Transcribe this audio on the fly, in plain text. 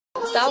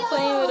Stop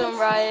playing with them,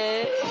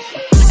 Riot.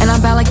 And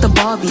I'm bad like the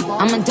Barbie.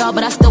 I'm a doll,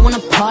 but I still wanna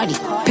party.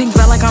 Pink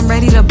felt like I'm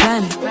ready to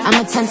bend. I'm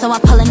a 10, so I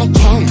pull in a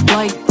Ken.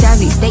 Like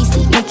Jazzy,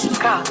 Stacy, Nicki.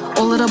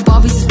 All of the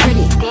Barbies is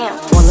pretty.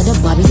 All of the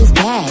Barbies is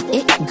bad.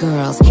 It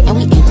girls, and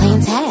we ain't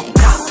playing tag.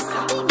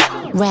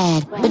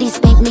 Rad, but he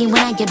spank me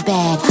when I get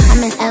bad.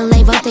 I'm in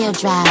LA, Rodeo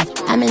Drive.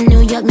 I'm in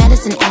New York,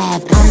 Madison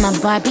Ave. I'm a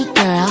Barbie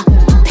girl.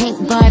 Pink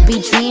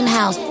Barbie dream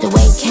house. The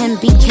way Ken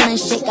be killing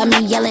shit got me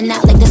yelling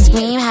out like the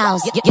Scream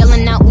House.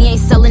 Yelling out, we ain't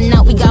selling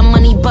out. We got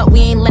money, but we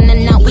ain't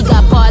lending out. We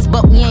got bars,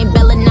 but we ain't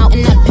belling out.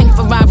 In that pink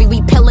Ferrari,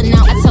 we pillin'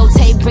 out. I told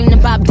Tay, bring the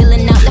Bob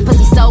Dylan out. That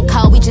pussy so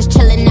cold, we just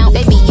chillin' out.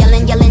 Baby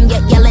yelling, yelling,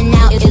 yet yelling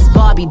out. It's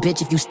Barbie,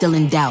 bitch, if you still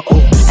in doubt.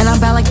 And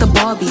I'm bad like the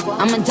Barbie.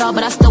 I'm a doll,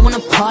 but I still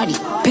wanna party.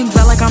 Pink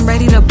felt like I'm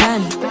ready to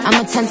bend.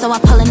 I'm a 10, so I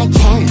pull in a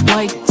Ken.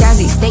 Like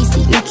Jazzy,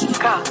 Stacy, Nicki.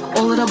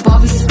 All of the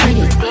Barbies is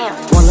pretty.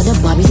 All of the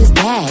Barbies is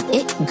bad.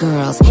 It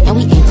girls, and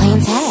we ain't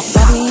playing tag.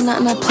 Bobby ain't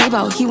nothing to play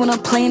about. He wanna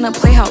play in a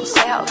playhouse.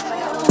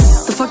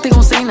 The fuck they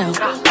gon' say now?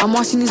 I'm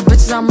watching these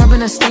bitches, I'm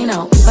rubbing a stain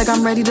out. Like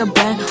I'm ready to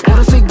bend. All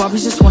the fake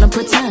Barbies just wanna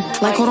pretend.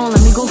 Like hold on,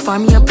 let me go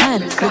find me a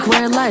pen. Look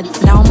where it led,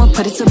 now I'ma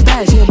put it to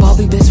bed. She a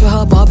Barbie bitch with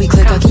her Barbie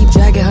click. I keep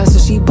dragging her so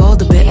she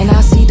bald a bit. And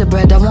I see the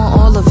bread, I want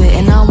all of it.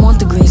 And I want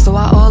the green, so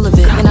I all of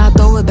it. And I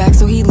throw it back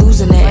so he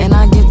losing it. And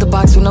I give the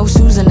box with no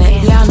shoes in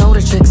it. Yeah, I know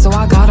the trick, so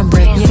I got him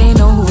brick. Yeah, they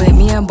know who hit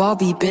me and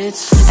Barbie,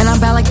 bitch. And I'm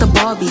bad like the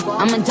Barbie.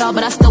 I'm a doll,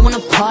 but I still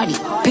wanna party.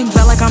 Pink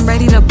felt like I'm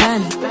ready to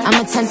bend. I'm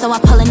a 10, so I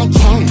pull in a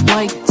Ken.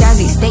 Like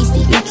Jazzy,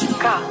 Stacy, Nicki.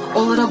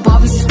 All of the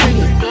Barbies is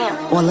pretty.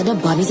 All of the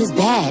Barbies is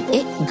bad.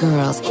 It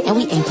girls, and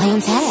we ain't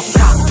playing tag.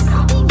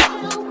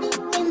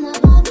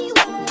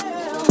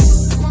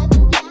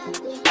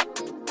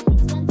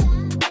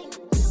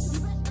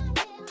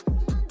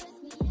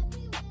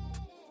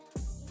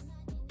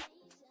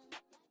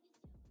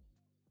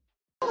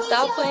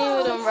 Stop playing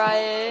with them,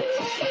 Riot.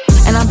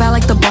 And I'm bad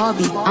like the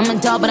Barbie. I'm a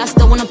doll, but I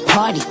still wanna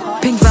party.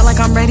 Pink felt like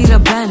I'm ready to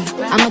bend.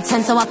 I'm a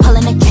 10, so I pull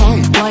in a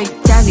Ken. Like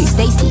Jazzy,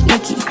 Stacy,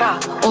 Nicki.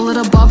 All of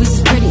the Barbies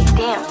is pretty.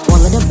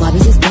 All of the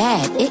Barbies is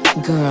bad. It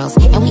girls,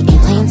 and we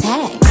ain't playing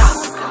tag.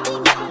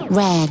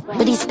 Rad,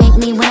 but he spank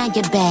me when I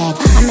get bad.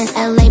 I'm in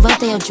LA,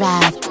 Rodeo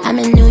Drive. I'm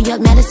in New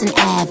York, Madison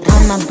Ave.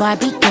 I'm a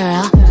Barbie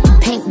girl.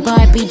 Pink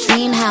Barbie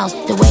dream house.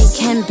 The way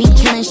Ken be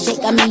killing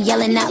shit got me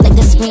yelling out like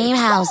the Scream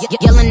House.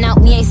 Yelling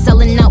out, we ain't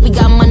selling out. We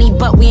got money,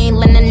 but we ain't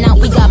lending out.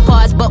 We got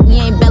bars, but we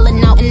ain't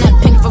belling out. In that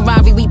pink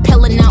Ferrari, we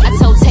pillin' out. I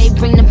told Tay,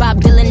 bring the Bob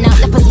Dylan out.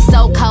 That pussy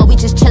so cold, we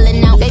just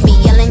chillin' out. Baby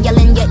yelling,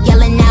 yelling, yet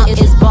yelling out.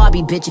 It's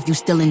Barbie, bitch, if you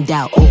still in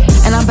doubt.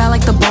 And I'm bad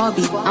like the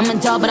Barbie. I'm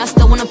a doll, but I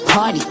still wanna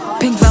party.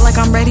 Pink felt like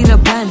I'm ready to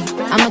bend.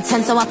 I'm a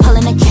 10, so I pull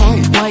in a Ken.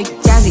 Like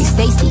Jazzy,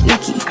 Stacy,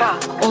 Nicki.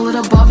 All of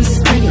the Barbies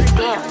is pretty.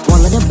 All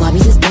of the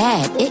Barbies is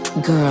bad. It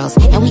girls,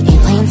 and we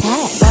ain't playing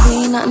tag. Bobby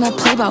ain't nothing to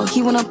play about.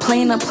 He wanna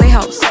play in a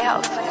playhouse.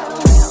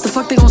 The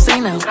fuck they gon' say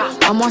now?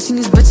 I'm watching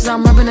these bitches,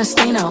 I'm rubbing a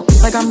stain out.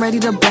 Like I'm ready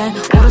to bend.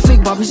 All the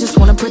fake Barbies just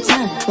wanna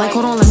pretend. Like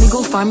hold on, let me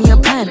go find me a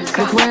pen.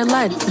 Look where it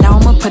led, now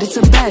I'ma put it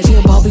to bed. She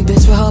a Barbie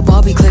bitch with her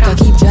Barbie click. I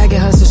keep dragging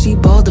her so she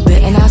bald a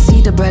bit. And I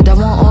see the bread, I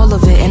want all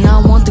of it. And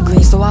I want the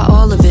green, so I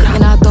all of it.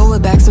 And I throw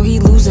it back so he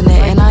losing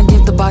it. And I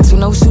give the box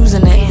with no shoes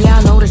in it. Yeah,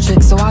 I know the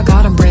trick, so I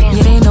got him brick.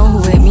 Yeah, they know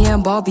who hit me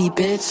and Barbie,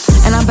 bitch.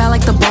 And I'm bad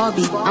like the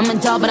Barbie. I'm a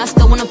doll, but I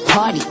still wanna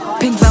party.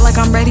 Pink felt like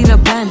I'm ready to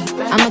bend.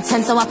 I'm a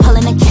 10, so I pull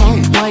in a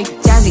Ken. Like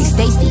Jazzy,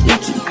 Stacy,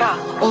 Nicki.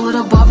 All of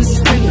the Barbies is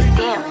pretty.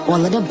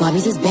 All of the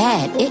Barbies is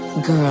bad. It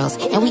girls,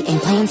 and we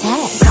ain't playing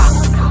tag.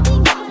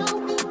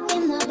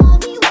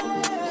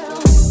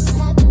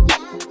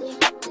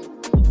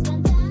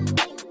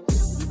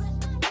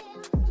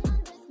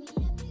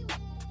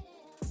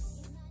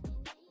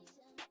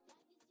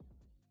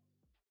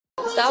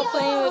 Stop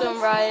playing with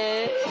them,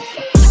 Riot.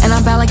 And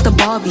I'm bad like the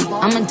Barbie.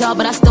 I'm a doll,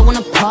 but I still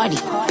wanna party.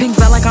 Pink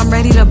felt like I'm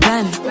ready to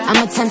bend. I'm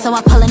a 10, so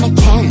I pull in a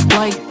Ken.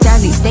 Like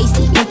Jazzy,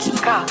 Stacy, Nicki.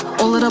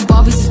 All of the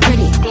Barbies is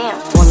pretty.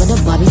 All of the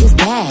Barbies is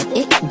bad.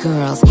 It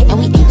girls, and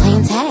we ain't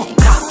playing tag.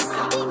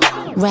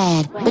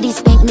 Rad, but he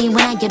spank me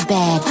when I get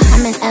bad.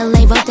 I'm in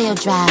LA, Rodeo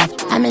Drive.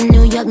 I'm in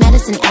New York,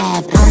 Madison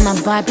Ave. I'm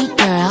a Barbie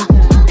girl.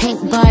 Pink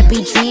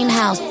Barbie dream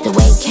house. The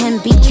way Ken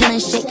be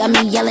killing shit got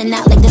me yelling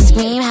out like the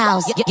Scream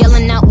House.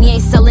 Yelling out, we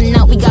ain't selling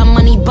out. We got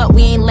money, but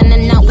we ain't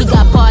lending out. We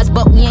got bars,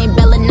 but we ain't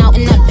belling out.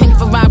 In that pink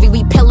Ferrari,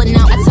 we pillin'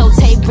 out. I told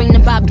Tay, bring the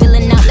Bob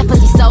Dylan out. That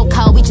pussy so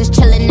cold, we just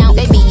chillin' out.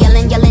 Baby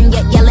yelling, yelling,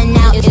 yet yelling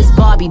out. It's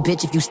Barbie,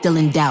 bitch, if you still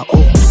in doubt.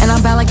 And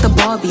I'm bad like the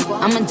Barbie.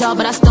 I'm a doll,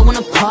 but I still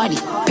wanna party.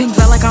 Pink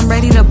felt like I'm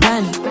ready to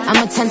bend.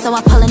 I'm a 10, so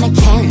I pull in a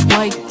Ken.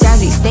 Like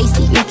Jazzy,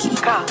 Stacy, Nicki.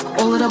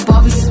 All of the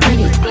Barbies is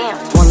pretty.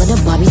 All of the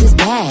Barbies is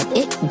bad.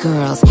 It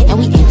girls, and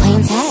we ain't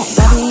playing tag.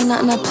 Bobby ain't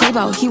nothing to play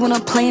about. He wanna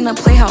play in a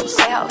playhouse.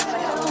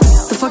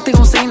 The fuck they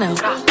gon' say now?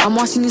 I'm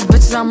watching these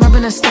bitches, I'm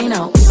rubbing a stain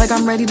out. Like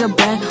I'm ready to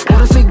bend. All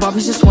the fake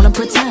Barbies just wanna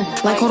pretend.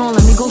 Like hold on,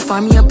 let me go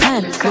find me a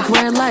pen. Look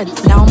where it led,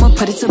 now I'ma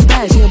put it to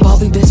bed. She a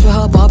Barbie bitch with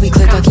her Barbie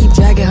click. I keep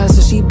dragging her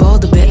so she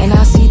bald a bit. And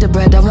I see the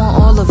bread, I want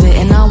all of it.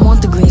 And I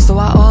want the green, so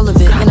I all of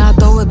it. And I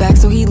throw it back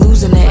so he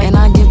losing it. And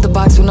I give the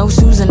box with no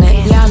shoes in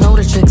it. Yeah, I know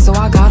the trick, so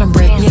I got him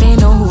brick. Yeah, they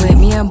know who hit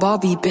me and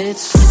Barbie,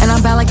 bitch. And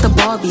I'm bad like the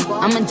Barbie.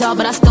 I'm a doll,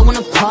 but I still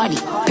wanna party.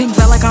 Pink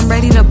felt like I'm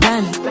ready to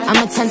bend. I'm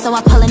a 10, so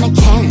I pull in a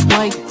Ken.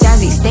 Like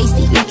Jazzy,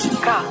 Stacy, Nicki.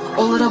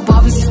 All of the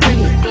Barbies is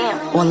pretty.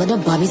 All of the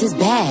Barbies is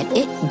bad.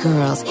 It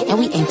girls, and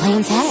we ain't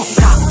playing tag.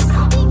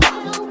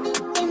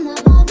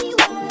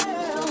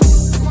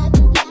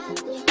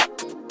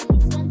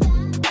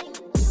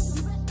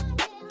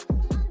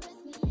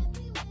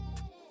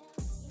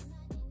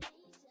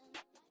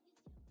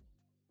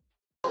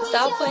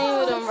 Stop playing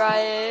with him,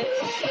 Riot.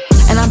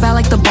 And I'm bad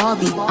like the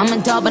Barbie. I'm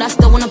a doll, but I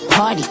still wanna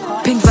party.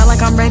 Pink felt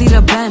like I'm ready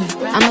to bend.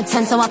 I'm a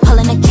 10, so I pull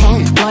in a Ken.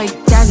 Like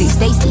Jazzy,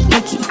 Stacy,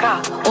 Nicki.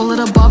 All of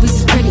the Barbies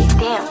is pretty.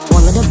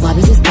 All of the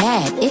Barbies is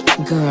bad. It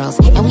girls,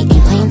 and we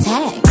ain't playing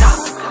tag.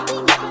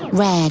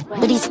 Rad,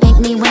 but he spank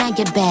me when I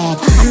get bad.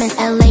 I'm in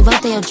LA,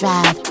 Rodeo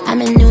Drive.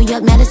 I'm in New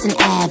York, Madison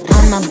Ave.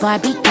 I'm a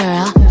Barbie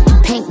girl.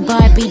 Pink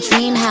Barbie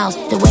dream house.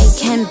 The way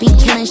Ken be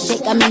killing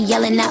shit got me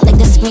yelling out like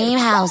the Scream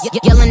House.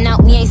 Yelling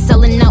out, we ain't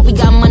selling out. We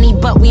got money,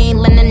 but we ain't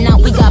lending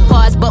out. We got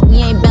bars, but we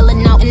ain't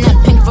belling out. In that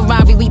pink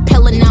Ferrari, we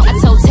pillin' out. I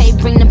told Tay,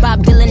 bring the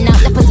Bob Dylan out.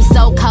 That pussy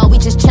so cold, we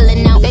just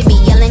chillin' out. Baby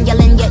yelling,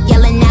 yelling, yet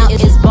yelling out.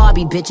 It's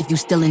Barbie, bitch, if you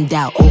still in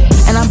doubt. Ooh.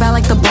 And I'm bad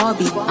like the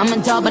Barbie. I'm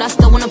a doll, but I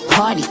still wanna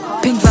party.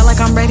 Pink felt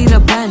like I'm ready to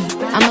bend.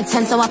 I'm a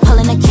 10, so I pull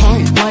in a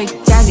Ken. Like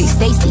Jazzy,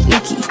 Stacy,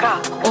 Nicki.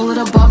 All of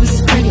the Barbies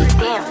is pretty.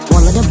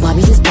 All of the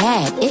Barbies is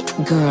bad. It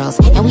girls,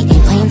 and we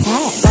ain't playing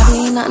tag. Bobby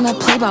ain't nothing to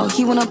play about.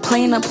 He wanna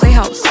play in a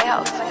playhouse.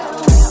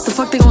 The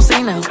fuck they gon'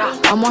 say now?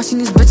 I'm watching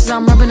these bitches,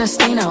 I'm rubbing a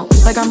stain out.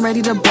 Like I'm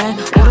ready to bend.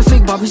 All the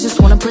fake Barbies just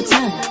wanna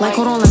pretend. Like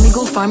hold on, let me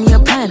go find me a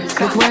pen.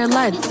 Look where it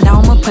led,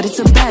 now I'ma put it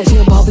to bed. She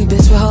a Barbie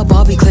bitch with her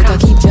Barbie click. I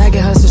keep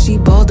dragging her so she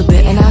bald a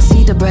bit. And I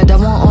see the bread, I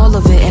want all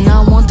of it. And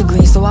I want the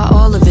green, so I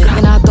all of it.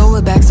 And I throw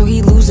it back so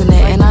he losing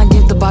it. And I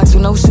give the box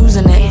with no shoes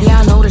in it. Yeah,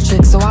 I know the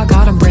trick, so I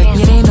got him brick.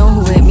 Yeah, they know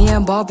who hit me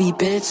and Barbie,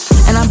 bitch.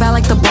 And I'm bad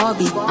like the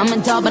Barbie. I'm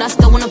a doll, but I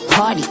still wanna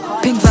party.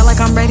 Pink felt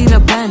like I'm ready to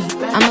bend.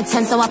 I'm a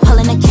 10, so I pull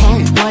in a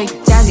Ken. Like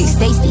Jazzy,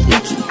 Stacy,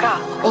 Nicki.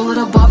 All of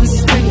the Barbies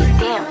is pretty.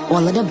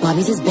 All of the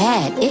Barbies is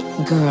bad. It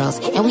girls,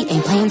 and we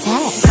ain't playing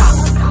tag.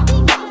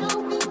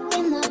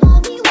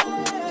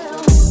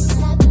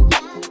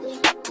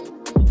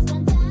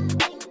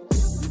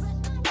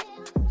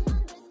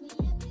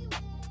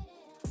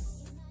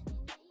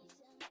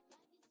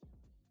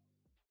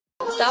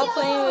 Stop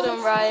playing with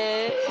him,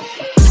 Riot.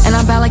 And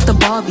I'm bad like the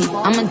Barbie.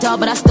 I'm a doll,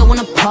 but I still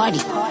wanna party.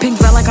 Pink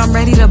felt like I'm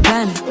ready to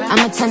bend. I'm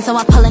a 10, so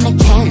I pull in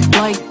a Ken.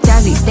 Like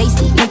Jazzy,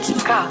 Stacy, Nicki.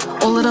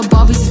 All of the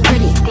Barbies is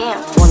pretty.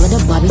 All of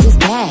the Barbies is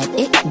bad.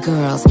 It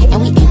girls,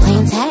 and we ain't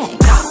playing tag.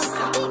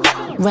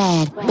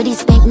 Rad, but he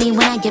spank me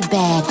when I get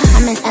bad.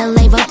 I'm in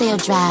LA, Rodeo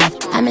Drive.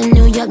 I'm in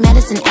New York,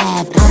 Madison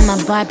Ave. I'm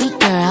a Barbie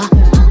girl.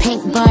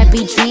 Pink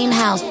Barbie dream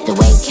house. The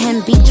way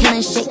Ken be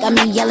killing shit got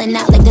me yelling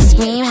out like the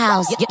Scream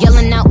House.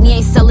 Yelling out, we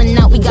ain't selling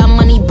out. We got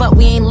money, but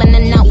we ain't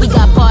lending out. We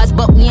got bars,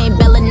 but we ain't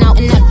belling out.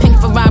 In that pink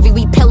Ferrari,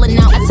 we pillin'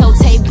 out. I told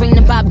Tay, bring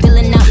the Bob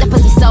Dylan out. That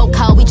pussy so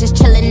cold, we just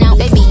chillin' out.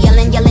 Baby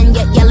yelling, yelling,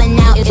 yet yelling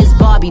out. It's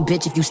Barbie,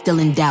 bitch, if you still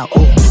in doubt.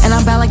 Ooh. And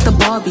I'm bad like the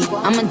Barbie.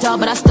 I'm a doll,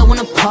 but I still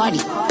wanna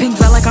party. Pink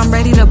felt like I'm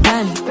ready to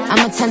bend.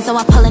 I'm a 10, so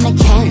I pull in a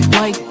Ken.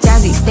 Like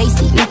Jazzy,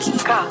 Stacy, Nicki.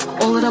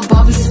 All of the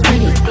Barbies is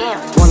pretty.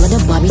 All of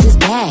the Barbies is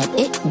bad.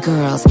 It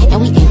girls,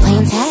 and we ain't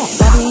playing tag.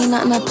 Bobby ain't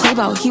nothing to play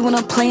about. He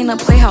wanna play in a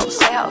playhouse.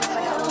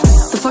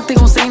 The fuck they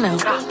gon' say now?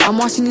 I'm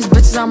watching these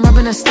bitches, I'm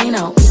rubbing a stain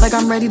out. Like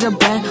I'm ready to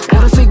bend.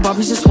 All the fake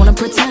Barbies just wanna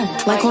pretend.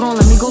 Like hold on,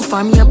 let me go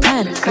find me a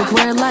pen. Look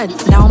where it led,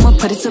 now I'ma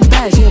put it to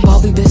bed. She a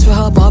Barbie bitch with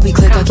her Barbie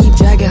click. I keep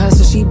dragging her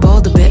so she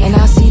bald a bit. And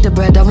I see the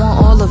bread, I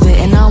want all of it.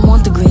 And I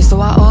want the green, so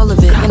I all of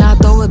it. And I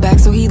throw it back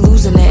so he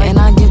losing it. And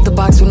I give the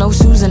box with no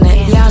shoes in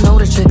it. Yeah, I know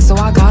the trick, so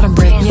I got him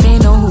brick. Yeah, they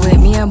know who hit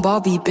me and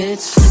Barbie,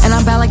 bitch. And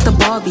I'm bad like the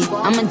Barbie.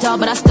 I'm a doll,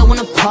 but I still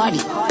wanna party.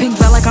 Pink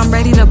felt like I'm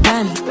ready to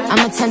bend.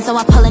 I'm a 10, so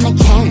I pull in a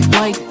Ken.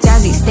 Like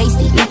Jazzy,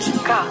 Stacy, Nicki.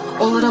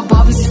 All of the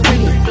Barbies is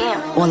pretty.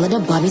 All of the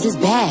Barbies is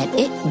bad.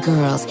 It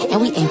girls,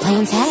 and we ain't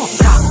playing tag.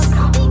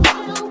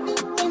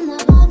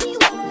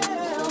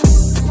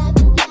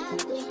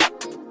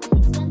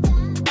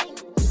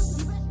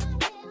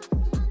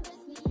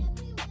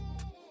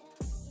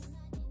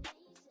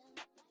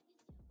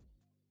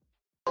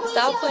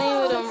 Stop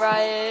playing with him,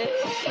 Riot.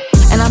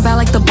 And I'm bad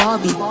like the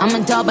Barbie. I'm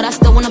a doll, but I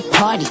still wanna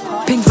party.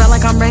 Pink felt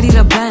like I'm ready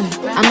to bend.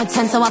 I'm a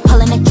 10, so I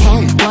pull in a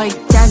Ken. Like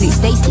Jazzy,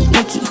 Stacy,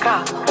 Nicki.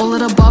 All of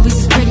the Barbies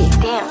is pretty.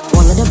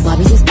 All of the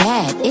Barbies is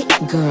bad. It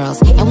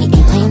girls, and we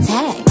ain't playing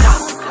tag.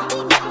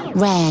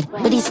 Rad,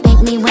 but he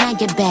spank me when I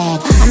get bad.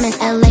 I'm in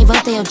LA,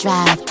 Rodeo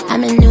Drive.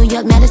 I'm in New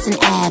York, Madison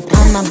Ave.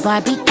 I'm a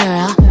Barbie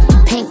girl,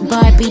 pink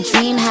Barbie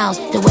dream house.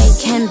 The way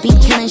Ken be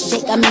killing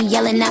shit got me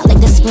yelling out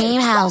like the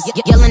Scream House.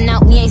 Yelling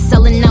out, we ain't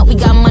selling out. We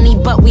got money,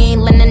 but we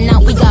ain't lending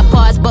out. We got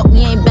bars, but we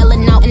ain't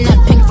belling out. In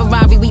that pink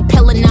Ferrari, we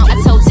pillin' out.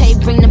 I told Tay,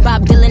 bring the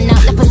Bob Dylan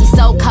out. That pussy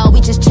so cold,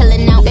 we just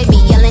chillin' out. Baby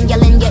yelling,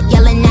 yelling, yet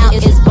yelling out.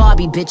 It's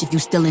Barbie, bitch, if you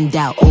still in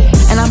doubt.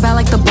 And I'm bad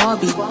like the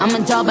Barbie. I'm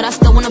a doll, but I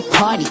still wanna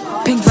party.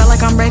 Pink felt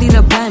like I'm ready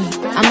to bend.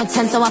 I'm a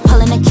 10, so I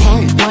pull in a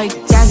Ken. Like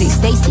Jazzy,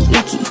 Stacy,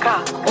 Nicki.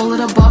 All of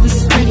the Barbies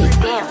is pretty.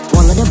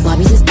 All of the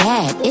Barbies is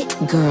bad. It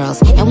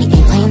girls, and we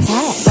ain't playing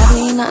tag. Bobby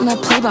ain't nothing to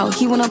play about.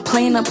 He wanna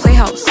play in the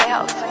playhouse.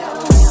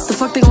 The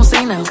fuck they gon'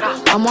 say now?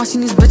 I'm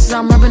watching these bitches,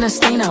 I'm rubbing a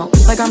stain out.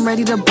 Like I'm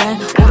ready to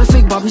bend. All the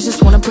fake Barbies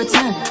just wanna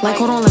pretend. Like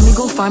hold on, let me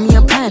go find me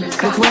a pen.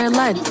 Look where it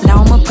led,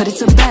 now I'ma put it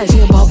to bed. She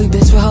a Barbie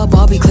bitch with her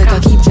Barbie click. I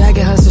keep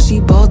dragging her so she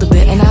bald a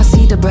bit. And I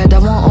see the bread, I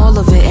want all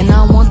of it. And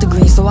I want the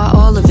green, so I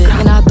all of it.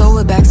 And I throw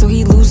it back so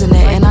he losing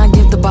it. And I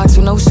give the box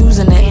with no shoes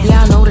in it.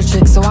 Yeah, I know the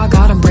trick, so I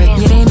got him brick.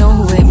 Yeah, they know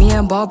who it, me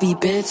and Barbie,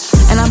 bitch.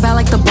 And I'm bad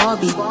like the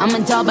Barbie. I'm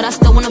a doll, but I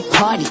still wanna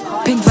party.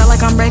 Pink felt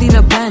like I'm ready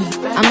to bend.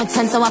 I'm a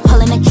 10, so I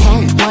pull in a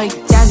Ken. Like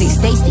Jazzy,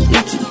 Stacy,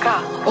 Nicki.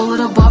 All of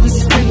the Barbies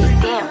is pretty.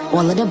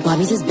 All of the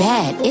Barbies is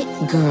bad. It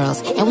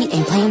girls, and we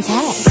ain't playing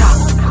tag.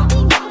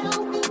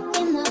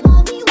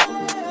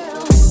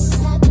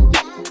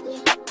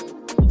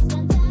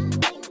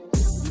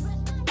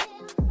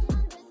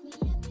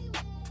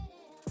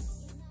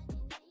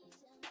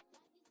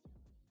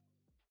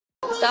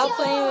 Stop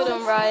playing with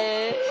him,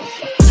 Riot.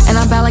 And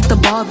I'm bad like the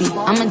Barbie.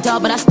 I'm a doll,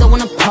 but I still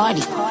wanna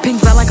party. Pink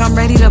felt like I'm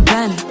ready to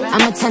bend.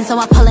 I'm a 10, so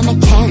I pull in a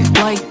Ken.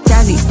 Like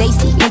Jazzy,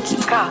 Stacy, Nicki.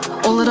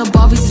 All of the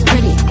Barbies is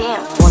pretty.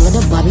 All of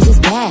the Barbies is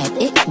bad.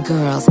 It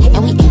girls,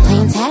 and we ain't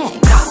playing tag.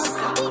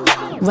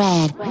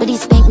 Rad, but he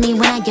spank me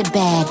when I get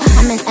bad.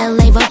 I'm in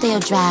LA, Rodeo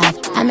Drive.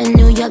 I'm in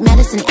New York,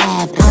 Madison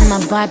Ave. I'm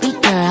a Barbie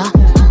girl,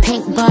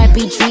 pink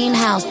Barbie dream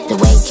house. The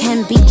way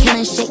Ken be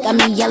killing shit got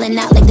me yelling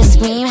out like the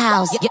Scream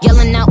House.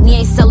 Yelling out, we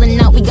ain't selling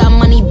out. We got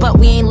money, but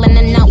we ain't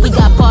lending out. We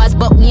got bars,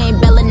 but we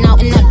ain't belling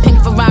out. In that pink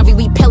Ferrari,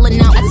 we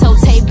pillin' out. I told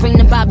Tay, bring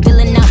the Bob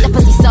Dylan out. That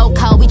pussy so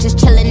cold, we just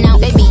chillin' out.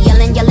 Baby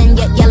yelling, yelling,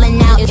 yet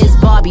yelling out. It's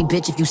Barbie,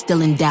 bitch, if you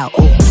still in doubt.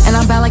 And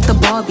I'm bad like the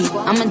Barbie.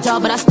 I'm a doll,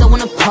 but I still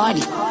wanna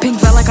party. Pink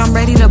felt like I'm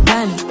ready to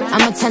bend.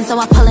 I'm a 10, so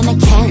I pull in a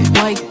Ken.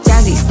 Like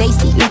Jazzy,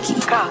 Stacy, Nicki.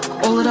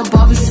 All of the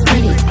Barbies is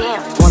pretty.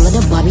 All of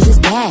the Barbies is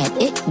bad.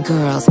 It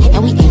girls,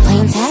 and we ain't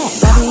playing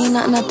tag. Bobby ain't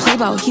nothing to play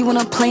about. He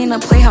wanna play in the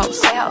playhouse.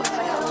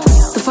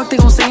 The fuck they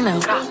gon' say now?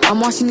 I'm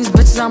watching these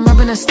bitches, I'm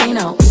rubbing a stain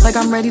out. Like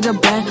I'm ready to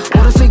bend.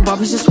 All the fake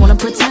Barbies just wanna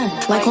pretend.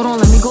 Like hold on,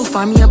 let me go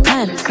find me a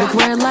pen. Look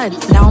where it led,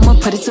 now I'ma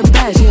put it to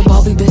bed. She a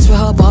Barbie bitch with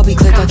her Barbie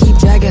click. I keep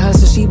dragging her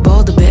so she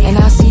bald a bit. And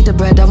I see the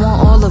bread, I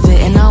want all of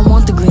it. And I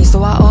want the green,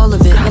 so I all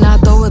of it. And I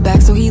throw it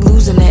back so he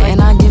losing it.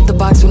 And I give the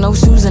box with no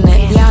shoes in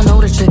it. Yeah, I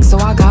know the trick, so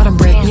I got him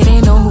brick. Yeah,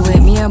 they know who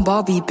it, me and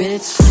Barbie,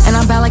 bitch. And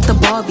I'm bad like the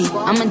Barbie.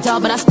 I'm a doll,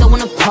 but I still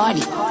wanna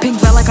party. Pink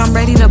felt like I'm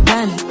ready to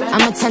bend.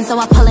 I'm a 10, so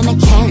I pull in a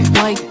Ken.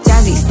 Like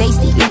Jazzy,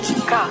 Stacy, Nicki.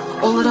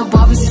 All of the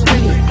Barbies is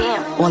pretty.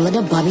 All of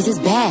the Barbies is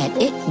bad.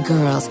 It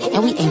girls,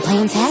 and we ain't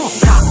playing tag.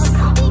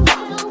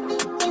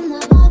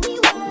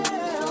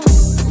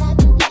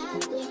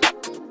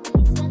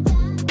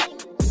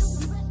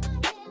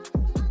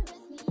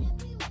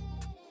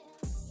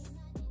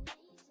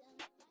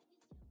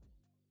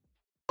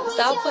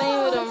 Stop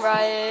playing with him,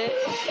 Riot.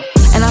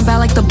 And I'm bad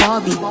like the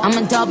Barbie. I'm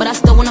a doll, but I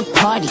still wanna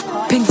party.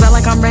 Pink felt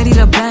like I'm ready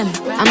to bend.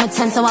 I'm a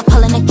 10, so I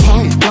pull in a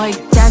Ken. Like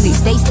Jazzy,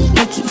 Stacy,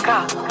 Nicki.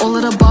 All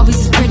of the Barbies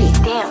is pretty.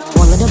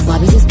 All of the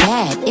Barbies is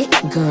bad. It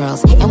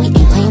girls, and we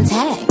ain't playing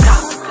tag.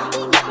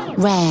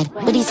 Rad,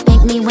 but he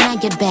spank me when I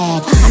get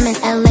bad. I'm in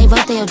LA,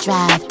 Rodeo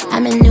Drive.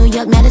 I'm in New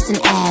York, Madison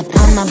Ave.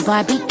 I'm a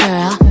Barbie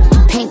girl,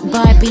 pink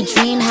Barbie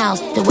dream house.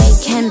 The way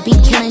Ken be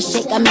killing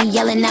shit got me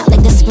yelling out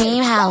like the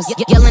Scream House.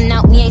 Yelling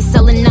out, we ain't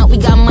selling out. We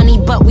got money,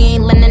 but we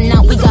ain't lending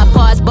out. We got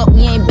bars, but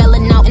we ain't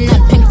belling out. In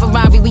that pink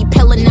Ferrari, we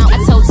pillin' out. I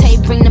told Tay,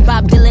 bring the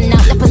Bob Dylan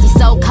out. That pussy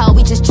so cold,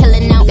 we just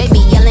chillin' out. Baby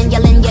yelling,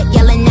 yelling, yet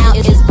yelling out.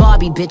 It's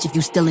Barbie, bitch, if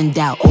you still in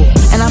doubt.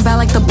 And I'm bad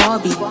like the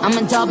Barbie. I'm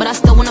a doll, but I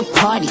still wanna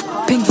party.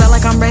 Pink felt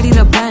like I'm ready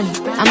to bend.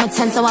 I'm a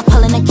 10, so I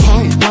pull in a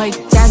Ken. Like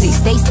Jazzy,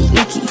 Stacy,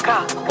 Nicki.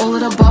 All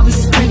of the Barbies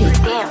is pretty.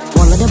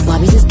 All of the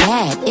Barbies is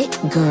bad. It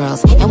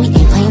girls, and we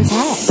ain't playing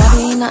tag.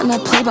 Bobby ain't nothing to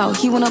play about.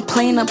 He wanna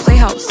play in the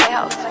playhouse.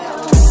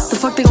 The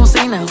fuck they gon'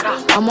 say now?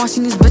 I'm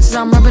watching these bitches,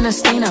 I'm rubbing a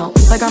stain out.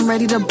 Like I'm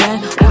ready to bend.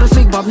 All the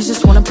fake Barbies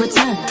just wanna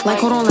pretend. Like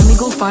hold on, let me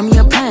go find me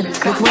a pen.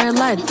 Look where it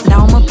led,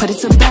 now I'ma put it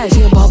to bed.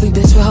 She a Barbie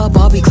bitch with her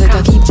Barbie click.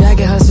 I keep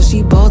dragging her so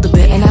she bald a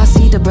bit. And I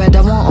see the bread,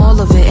 I want all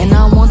of it. And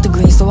I want the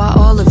green, so I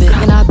all of it.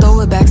 And I throw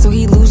it back so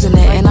he losing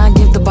it. And I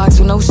give the box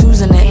with no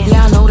shoes in it.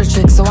 Yeah, I know the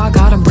trick, so I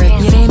got him brick.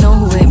 Yeah, they know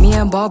who it, me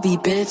and Barbie,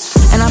 bitch.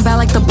 And I'm bad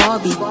like the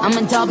Barbie. I'm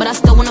a doll, but I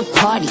still wanna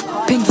party.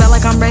 Pink felt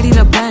like I'm ready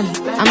to bend.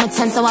 I'm a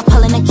 10, so I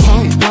pull in a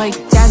Ken. Like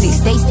Jazzy,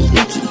 Stacy,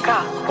 Nicki.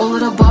 All of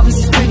the Barbies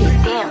is pretty.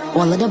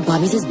 All of the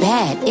Barbies is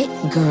bad. It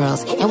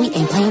girls, and we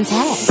ain't playing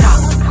tag.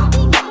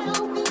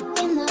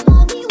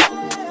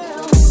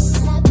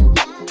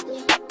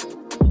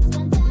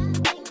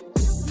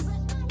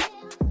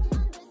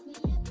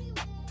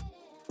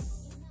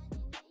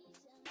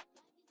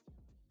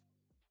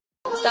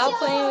 Stop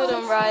playing with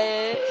him,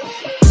 Riot.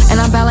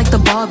 And I'm bad like the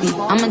Barbie.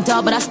 I'm a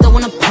doll, but I still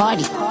wanna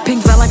party.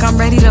 Pink felt like I'm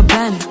ready to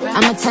bend.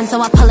 I'm a 10, so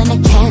I pull in a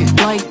Ken.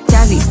 Like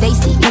Jazzy,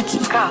 Stacy, Nicki.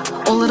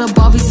 All of the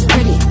Barbies is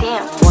pretty.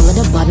 All of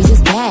the Barbies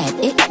is bad.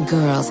 It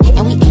girls,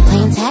 and we ain't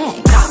playing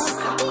tag.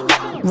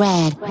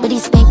 Rad, but he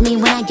spank me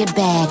when I get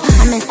bad.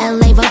 I'm in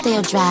LA,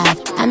 Rodeo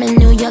Drive. I'm in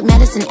New York,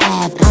 Madison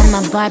Ave. I'm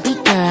a Barbie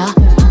girl.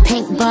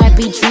 Pink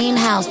Barbie dream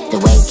house. The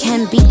way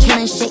Ken be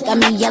killing shit got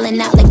me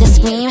yelling out like the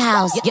Scream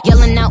House.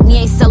 Yelling out, we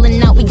ain't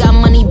selling out. We got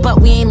money,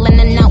 but we ain't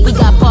lending out. We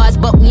got bars,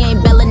 but we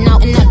ain't belling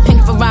out. In that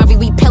pink Ferrari,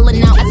 we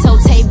pillin' out. I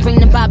told Tay, bring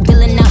the Bob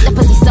Dylan out. That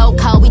pussy so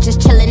cold, we just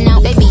chillin'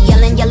 out. Baby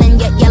yelling, yelling,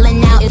 yet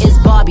yelling out. It's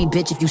Barbie,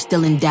 bitch, if you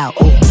still in doubt.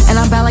 Ooh. And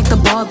I'm bad like the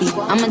Barbie.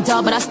 I'm a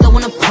doll, but I still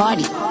wanna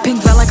party.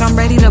 Pink felt like I'm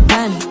ready to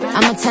bend.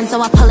 I'm a 10,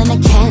 so I pull in a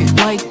Ken.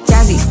 Like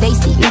Jazzy,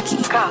 Stacy, Nicki.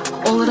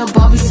 All of the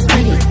Barbies is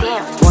pretty.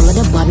 All of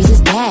the Barbies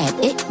is bad.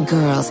 It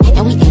girls,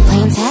 and we ain't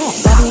playing tag.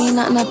 Bobby ain't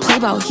nothing to play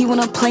about. He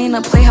wanna play in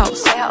a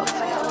playhouse.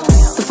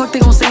 The fuck they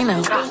gon' say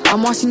now?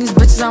 I'm watching these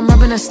bitches, I'm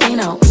rubbing a stain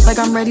out. Like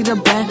I'm ready to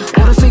bend.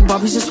 All the fake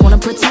Barbies just wanna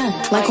pretend.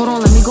 Like hold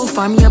on, let me go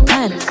find me a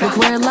pen. Look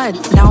where it led,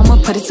 now I'ma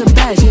put it to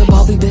bed. She a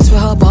Barbie bitch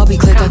with her Barbie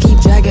click. I keep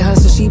dragging her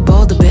so she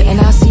bald a bit. And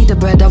I see the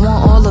bread, I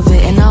want all of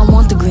it. And I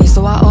want the green,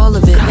 so I all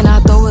of it. And I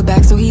throw it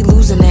back so he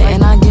losing it.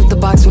 And I give the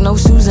box with no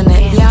shoes in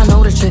it. Yeah, I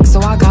know the trick,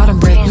 so I got him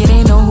brick. Yeah,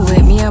 they know who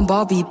hit me and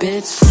Barbie,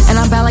 bitch. And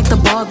I'm bad like the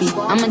Barbie.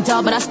 I'm a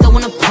doll, but I still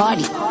wanna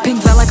party.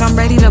 Pink felt like I'm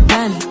ready to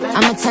bend.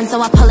 I'm a 10,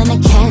 so I pull in a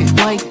Ken.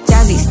 Like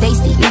Jazzy,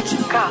 Stacy, Nicki.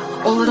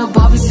 All of the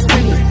Barbies is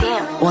pretty.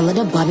 All of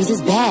the Barbies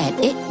is bad.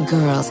 It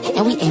girls,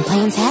 and we ain't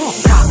playing tag.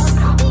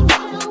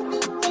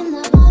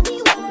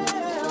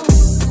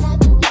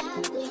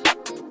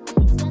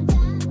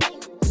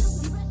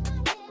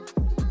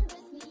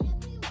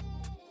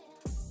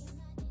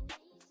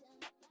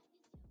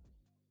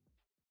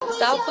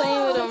 Stop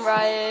playing with him,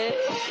 Riot.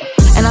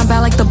 And I'm bad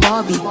like the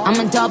Barbie. I'm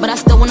a doll, but I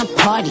still wanna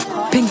party.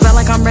 Pink felt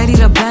like I'm ready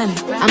to bend.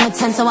 I'm a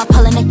 10, so I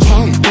pull in a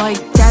Ken. Like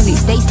Jazzy,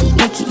 Stacy,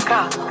 Nicki.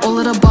 All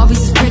of the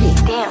Barbies is pretty.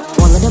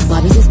 All of the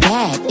Barbies is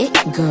bad. It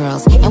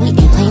girls, and we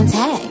ain't playing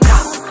tag.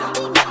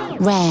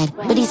 Rad,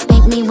 but he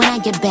spank me when I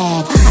get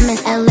bad. I'm in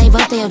LA,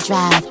 Rodeo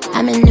Drive.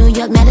 I'm in New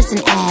York, Madison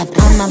Ave.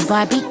 I'm a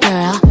Barbie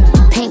girl.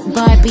 Pink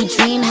Barbie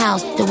dream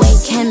house. The way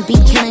Ken be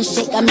killing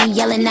shit got me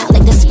yelling out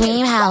like the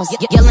Scream House.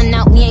 Yelling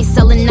out, we ain't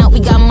selling out.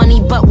 We got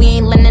money, but we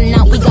ain't lending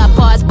out. We got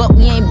bars, but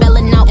we ain't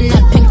belling out. In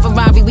that pink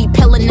Ferrari, we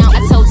pillin' out.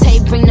 I told Tay,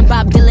 bring the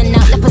Bob Dylan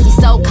out. That pussy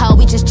so cold,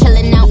 we just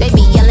chillin' out.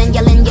 Baby yelling,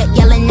 yelling, yet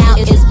yelling out.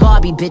 It's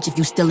Barbie, bitch, if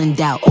you still in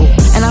doubt. Ooh.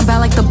 And I'm bad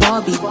like the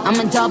Barbie. I'm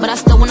a doll, but I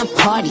still wanna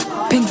party.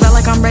 Pink felt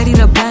like I'm ready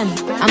to bend.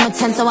 I'm a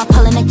 10, so I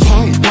pull in a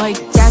Ken. Like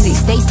Jazzy,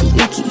 Stacy,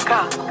 Nicki.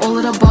 All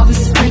of the Barbies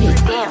is pretty.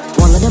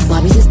 All of the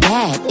Barbies is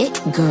bad. It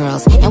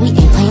girls, and we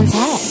ain't playing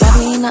tag.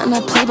 Bobby ain't nothing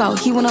to play about.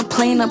 He wanna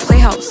play in a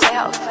playhouse.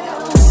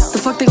 The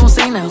fuck they gon'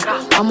 say now?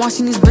 I'm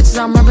watching these bitches,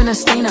 I'm rubbing a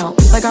stain out.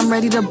 Like I'm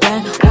ready to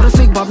bend. All the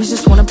fake Barbies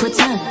just wanna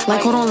pretend.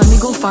 Like hold on, let me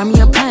go find me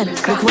a pen.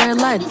 Look where it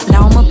led,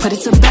 now I'ma put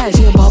it to bed.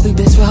 She a Barbie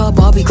bitch with her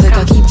Barbie click.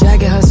 I keep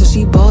dragging her so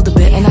she bald a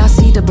bit. And I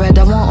see the bread,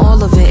 I want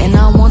all of it. And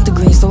I want the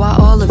green, so I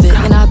all of it.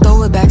 And I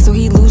throw it back so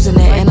he losing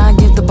it. And I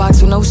give the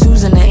box with no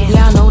shoes in it.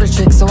 Yeah, I know the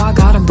trick, so I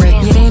got him brick.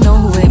 Yeah, they know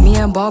who hit me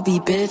and Barbie,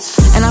 bitch.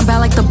 And I'm bad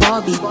like the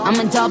Barbie. I'm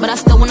a doll, but I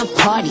still wanna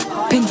party.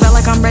 Pink felt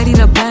like I'm ready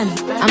to bend.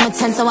 I'm a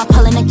 10, so I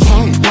pull in a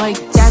Ken. Like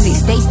Jazzy,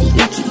 Stacy,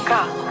 Nicki.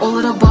 All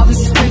of the Barbies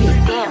is pretty.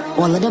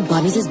 All of the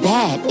Barbies is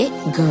bad. It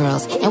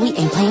girls, and we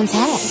ain't playing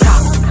tag.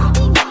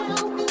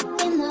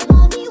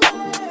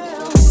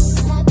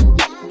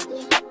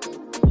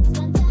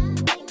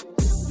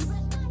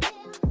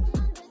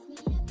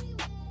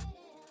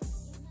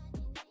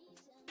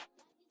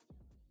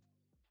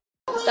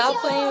 Stop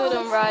playing with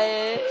him,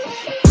 Riot.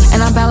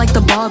 And I'm bad like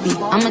the Barbie.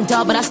 I'm a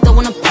doll, but I still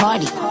wanna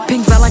party.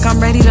 Pink felt like I'm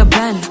ready to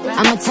bend.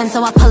 I'm a 10,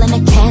 so I pull in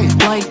a Ken.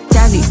 Like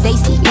Jazzy,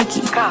 Stacy,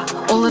 Nicki.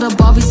 All of the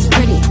Barbies is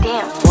pretty.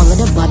 All of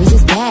the Barbies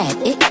is bad.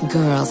 It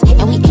girls,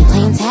 and we ain't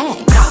playing tag.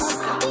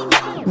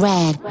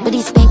 Rad, but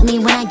he spank me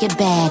when I get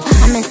bad.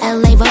 I'm in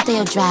LA,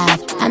 Rodeo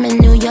Drive. I'm in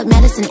New York,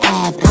 Madison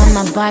Ave.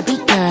 I'm a Barbie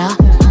girl.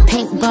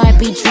 Pink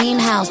Barbie dream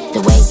house.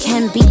 The way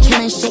Ken be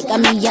killing shit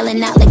got me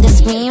yelling out like the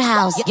Scream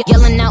House.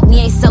 Yelling out, we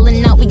ain't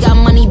selling out. We got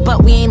money,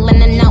 but we ain't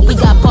lending out. We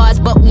got bars,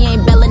 but we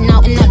ain't belling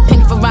out. In that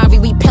pink Ferrari,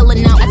 we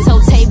pillin' out. I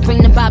told Tay,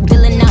 bring the Bob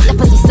Dylan out. That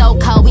pussy so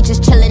cold, we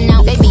just chillin'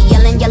 out. Baby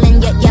yelling,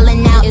 yelling, yet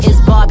yelling out. It's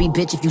Barbie,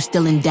 bitch, if you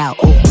still in doubt.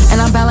 Ooh. And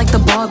I'm bad like the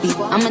Barbie.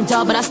 I'm a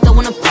doll, but I still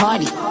wanna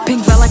party.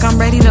 Pink felt like I'm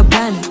ready to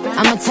bend.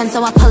 I'm a 10,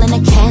 so I pull in a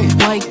Ken.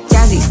 Like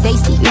Jazzy,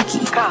 Stacy, Nicki.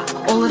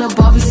 All of the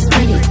Barbies is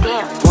pretty.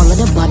 All of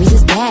the Barbies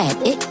is bad.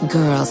 It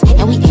girls,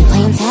 and we ain't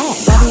playing tag.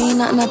 Bobby ain't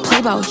nothing to play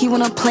about. He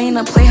wanna play in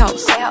a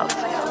playhouse.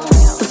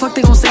 The fuck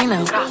they gon' say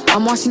now?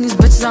 I'm watching these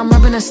bitches, I'm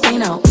rubbing a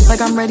stain out. Like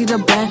I'm ready to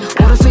bend.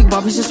 All the fake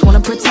Barbies just wanna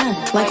pretend.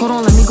 Like hold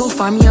on, let me go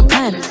find me a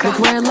pen. Look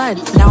where it led,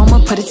 now I'ma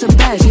put it to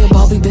bed. She a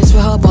Barbie bitch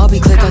with her Barbie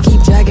click. I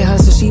keep dragging her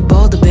so she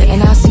bald a bit.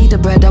 And I see the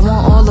bread, I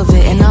want all of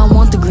it. And I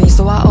want the green,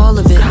 so I all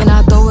of it. And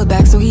I throw it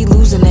back so he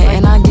losing it.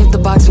 And I give the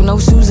box with no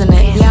shoes in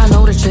it. Yeah, I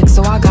know the trick,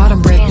 so I got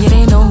him brick. Yeah,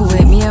 they know who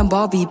it, me and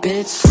Barbie,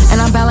 bitch. And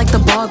I'm bad like the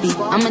Barbie.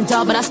 I'm a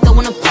doll, but I still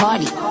wanna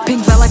party.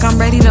 Pink felt like I'm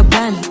ready to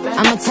bend.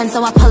 I'm a 10,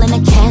 so I pull in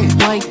a Ken.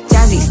 Like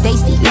Jazzy,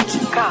 Stacy, Nicki.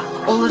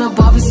 All of the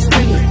Barbies is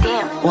pretty.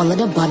 All of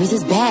the Barbies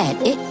is bad.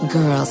 It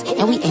girls,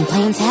 and we ain't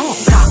playing tag.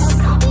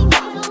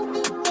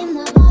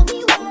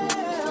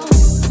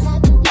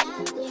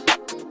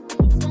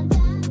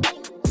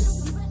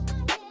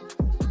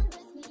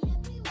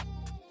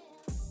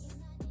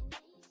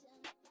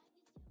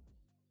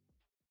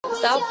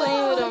 Stop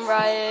playing with him,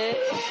 Riot.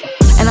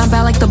 And I'm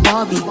bad like the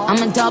Barbie.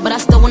 I'm a doll, but I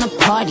still wanna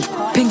party.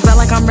 Pink felt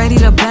like I'm ready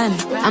to bend.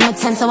 I'm a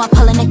 10, so I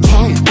pull in a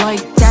Ken. Like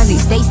Jazzy,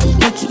 Stacy,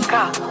 Nicki.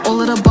 All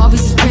of the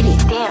Barbies is pretty.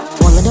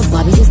 All of the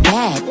Barbies is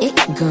bad. It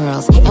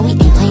girls, and we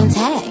ain't playing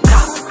tag.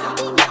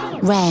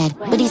 Rad,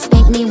 but he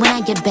spank me when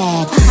I get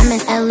bad. I'm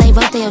in LA,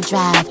 Rodeo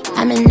Drive.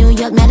 I'm in New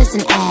York,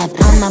 Madison Ave.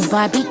 I'm a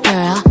Barbie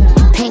girl.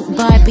 Pink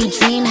Barbie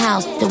dream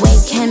house. The way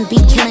Ken be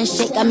killing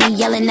shit got me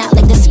yelling out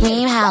like the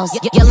Scream House.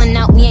 Yelling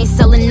out, we ain't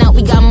selling out.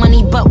 We got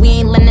money, but we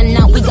ain't lending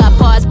out. We got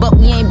bars, but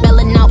we ain't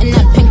belling out. In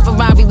that pink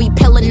Ferrari, we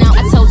pillin' out.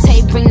 I told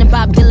Tay, bring the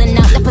Bob Dylan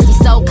out. That pussy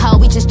so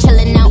cold, we just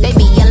chillin' out. They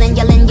be yelling,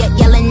 yelling, yet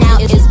yelling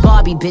out. It's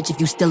Barbie, bitch, if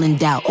you still in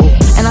doubt. Ooh.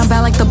 And I'm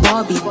bad like the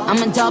Barbie. I'm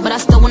a doll, but I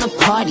still wanna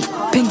party.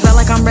 Pink felt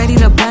like I'm ready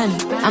to bend.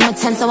 I'm a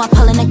 10, so I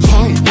pull in a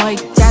Ken. Like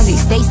Jazzy,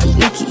 Stacy,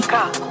 Nicki.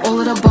 All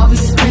of the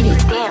Barbies is pretty.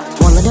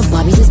 All of the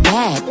Barbies is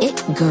bad. It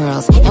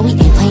girls, and we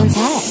ain't playing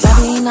tag.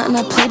 Barbie ain't nothing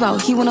to play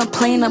about. He wanna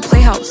play in a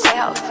playhouse.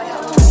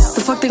 The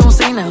fuck they gon'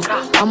 say now?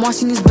 I'm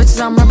watching these bitches,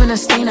 I'm rubbing a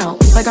stain out.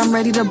 Like I'm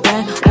ready to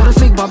bend. All the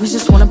fake Barbies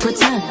just wanna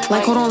pretend.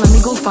 Like hold on, let me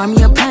go find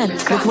me a pen.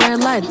 Look where it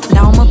led,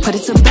 now I'ma put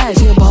it to bed.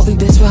 She a Barbie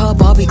bitch with her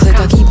Barbie click.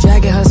 I keep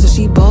dragging her so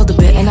she bald a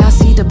bit. And I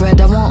see the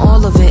bread, I want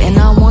all of it. And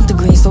I want the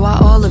green, so I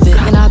all of it.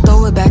 And I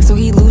throw it back so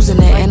he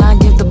losing it. And I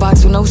give the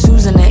box with no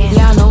shoes in it.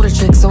 Yeah, I know the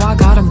trick, so I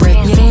got him brick.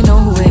 Yeah, they know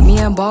who it, me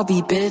and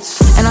Barbie, bitch.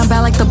 And I'm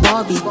bad like the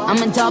Barbie. I'm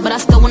a doll, but I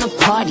still wanna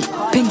party.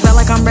 Pink felt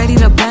like I'm ready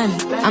to bend.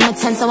 I'm a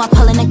 10, so I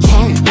pull in a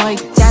Ken. Like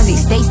Jazzy,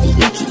 Stacy,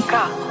 Nicki.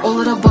 All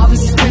of the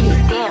Barbies is pretty.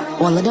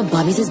 All of the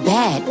Barbies is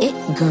bad. It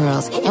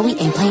girls, and we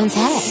ain't playing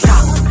tag.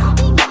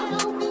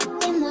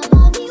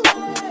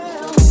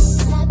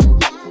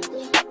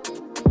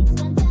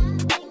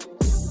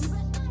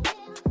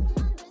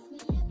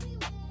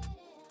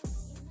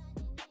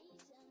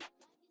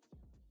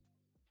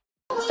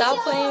 Stop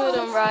playing with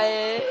him,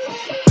 Riot.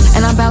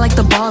 And I'm bad like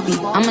the Barbie.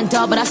 I'm a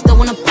doll, but I still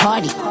wanna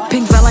party.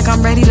 Pink felt like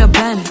I'm ready to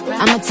bend.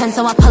 I'm a 10,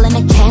 so I pull in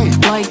a Ken.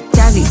 Like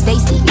Jazzy,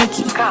 Stacy,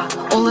 Nicki.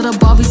 All of the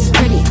Barbies is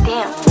pretty.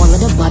 All of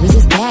the Barbies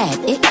is bad.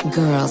 It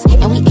girls,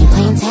 and we ain't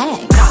playing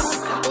tag.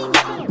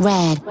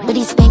 Rad, but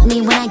he spank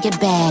me when I get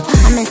bad.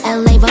 I'm in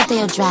LA,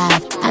 Rodeo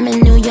Drive. I'm in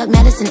New York,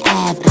 Madison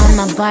Ave.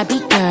 I'm a Barbie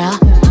girl.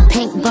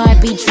 Pink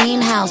Barbie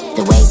dream house.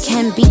 The way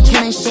Ken be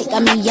killing shit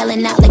got me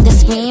yelling out like the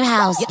Scream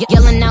House.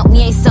 Yelling out, we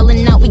ain't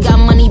selling out. We got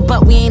money,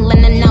 but we ain't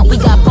lending out. We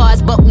got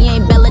bars, but we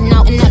ain't belling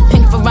out. In that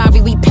pink Ferrari,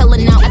 we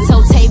pillin' out. I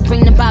told Tay,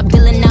 bring the Bob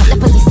Dylan out. That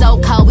pussy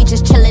so cold, we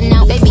just chillin'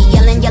 out. They be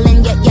yelling,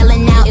 yelling, yet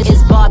yelling out.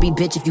 It's Barbie,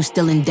 bitch, if you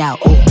still in doubt.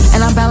 Ooh.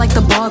 And I'm bad like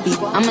the Barbie.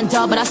 I'm a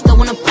doll, but I still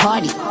wanna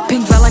party.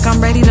 Pink felt like I'm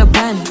ready to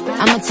bend.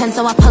 I'm a 10,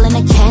 so I pull in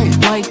a Ken.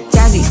 Like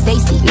Jazzy,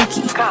 Stacy,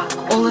 Nicki.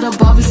 All of the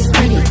Barbies is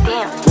pretty.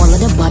 All of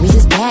the Barbies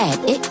is bad.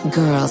 It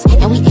girls,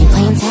 and we ain't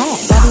playing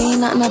tag. Barbie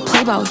ain't nothing to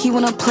play about. He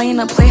wanna play in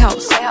a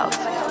playhouse.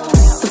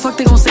 The fuck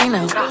they gon' say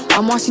now?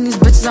 I'm watching these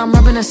bitches, I'm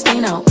rubbing a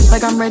stain out.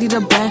 Like I'm ready to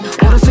bend.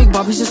 All the fake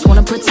Barbies just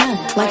wanna pretend.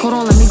 Like hold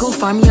on, let me go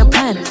find me a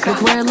pen.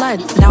 Look where it led,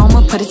 now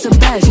I'ma put it to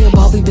bed. She a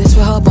Barbie bitch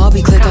with her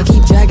Barbie click. I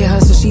keep dragging her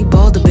so she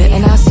bald a bit.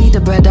 And I see the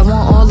bread, I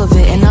want all of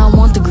it. And I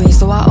want the green,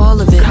 so I all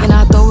of it. And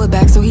I throw it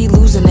back so he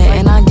losing it.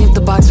 And I give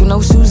the box with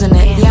no shoes in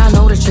it. Yeah, I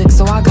know the trick,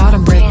 so I got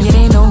him brick. Yeah,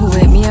 they know who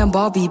it, me and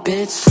Barbie,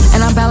 bitch.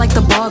 And I'm bad like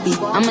the Barbie.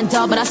 I'm a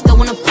doll, but I still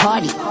wanna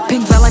party.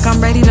 Pink felt like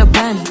I'm ready to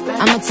bend.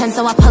 I'm a 10,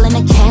 so I pull in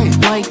a Ken.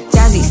 Like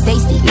Jazzy,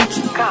 Stacy,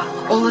 Nicki.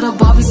 All of the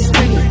Barbies is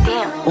pretty.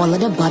 All of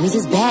the Barbies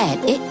is bad.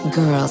 It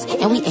girls,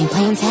 and we ain't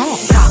playing tag.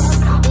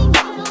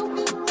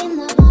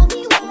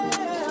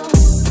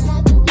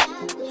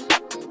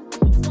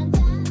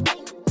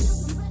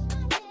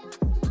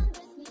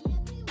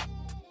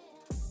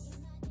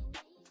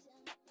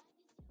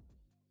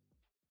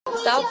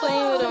 Stop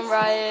playing with him,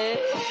 Riot.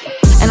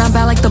 And I'm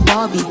bad like the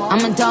Barbie.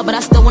 I'm a doll, but I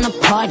still wanna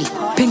party.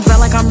 Pink felt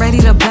like I'm ready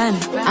to bend.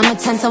 I'm a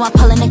 10, so I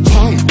pull in a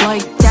Ken.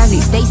 Like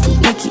Jazzy, Stacy,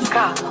 Nicki.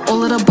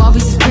 All of the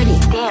Barbies is pretty.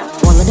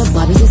 All of the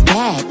Barbies is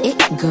bad. It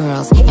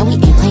girls, and we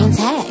ain't playing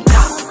tag.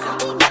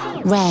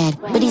 Rad,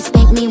 but he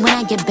spank me when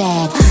I get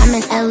bad. I'm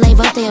in LA,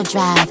 Rodeo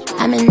Drive.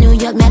 I'm in New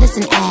York,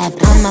 Madison Ave.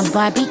 I'm a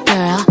Barbie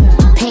girl.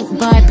 Pink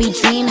Barbie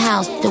dream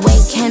house. The way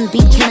Ken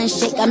be killing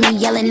shit got me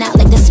yelling out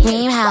like the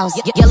scream house.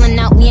 Yelling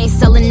out, we ain't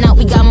selling out.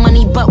 We got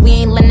money, but we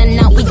ain't lending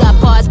out. We got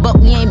bars, but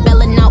we ain't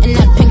belling out. In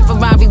that pink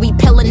Ferrari, we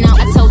pillin' out.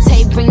 I told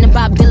Tay, bring the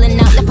Bob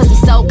Dylan out. That pussy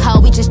so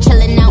cold, we just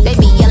chillin' out.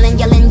 Baby yelling,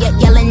 yelling, yet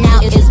yelling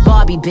out. It's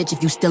Barbie, bitch,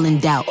 if you still in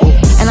doubt.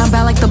 And I'm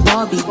bad like the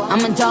Barbie.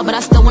 I'm a doll, but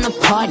I still wanna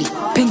party.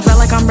 Pink felt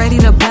like I'm ready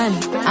to bend.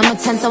 I'm a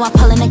 10, so I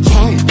pull in a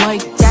Ken.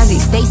 Like Jazzy,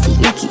 Stacy,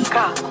 Nicki.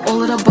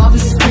 All of the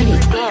Barbies is pretty.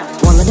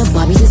 All of the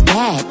Barbies is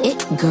bad. It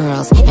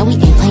girls, and we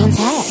ain't playing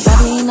tag.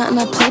 Bobby ain't nothing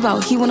to play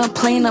about. He wanna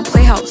play in the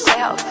playhouse.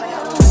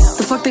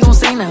 The fuck they gon'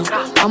 say now?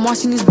 I'm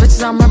watching these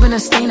bitches, I'm rubbing a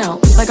stain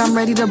out. Like I'm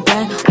ready to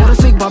bend. All the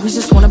fake Barbies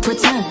just wanna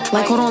pretend.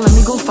 Like hold on, let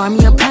me go find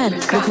me a pen.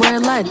 Look where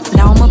it led,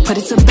 now I'ma put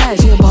it to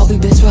bed. She a Barbie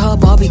bitch with her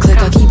Barbie click.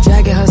 I keep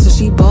dragging her so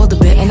she bald a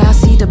bit. And I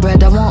see the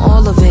bread, I want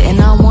all of it. And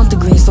I want the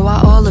green, so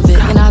I all of it.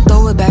 And I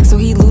throw it back so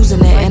he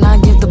losing it. And I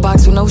give the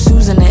box with no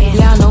shoes in it.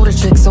 Yeah, I know the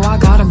trick, so I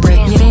got him brick.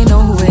 Yeah, they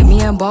know who it,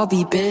 me and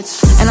Barbie,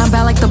 bitch. And I'm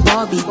bad like the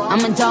Barbie. I'm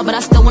a doll, but I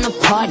still wanna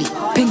party.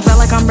 Pink felt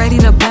like I'm ready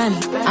to bend.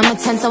 I'm a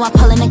 10, so I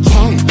pull in a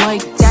Ken.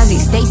 Like Jazzy,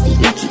 Stacy,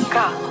 Nicki.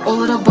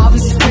 All of the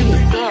Barbies is pretty.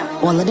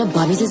 All of the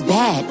Barbies is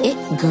bad. It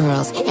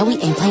girls, and we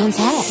ain't playing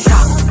tag.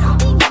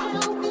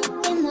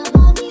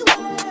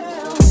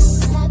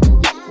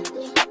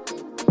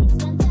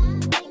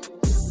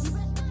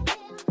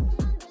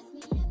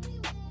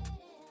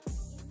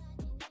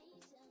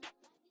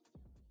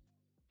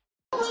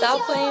 Stop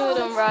playing with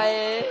him,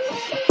 Riot.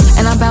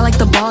 And I'm bad like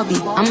the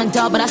Barbie. I'm a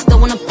doll, but I still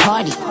wanna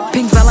party.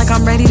 Pink felt like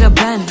I'm ready to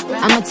bend.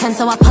 I'm a 10,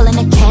 so I pull in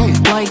a Ken.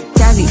 Like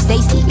Jazzy,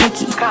 Stacy,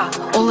 Nicki.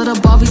 All of the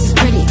Barbies is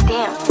pretty.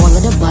 All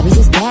of the Barbies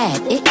is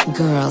bad. It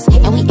girls,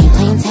 and we ain't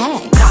playing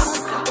tag.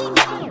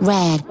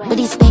 Rad, but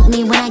he spank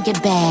me when I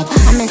get bad.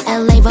 I'm in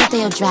LA,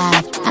 Rodeo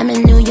Drive. I'm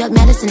in New York,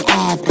 Madison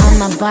Ave.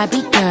 I'm a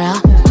Barbie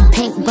girl.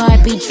 Pink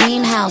Barbie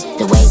dream house.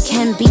 The way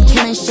Ken be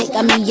killing shit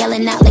got me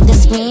yelling out like the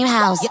scream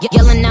house.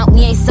 Yelling out,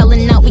 we ain't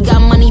selling out. We got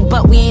money,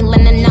 but we ain't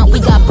lending out. We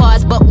got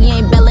bars, but we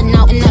ain't belling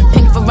out. In that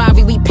pink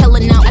Ferrari, we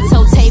pillin' out. I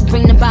told Tay,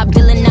 bring the Bob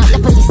Dylan out.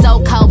 That pussy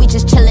so cold, we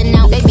just chillin'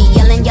 out. Baby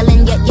yelling,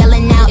 yelling, yet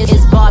yelling out.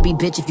 It's Barbie,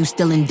 bitch, if you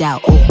still in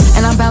doubt.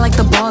 And I'm bad like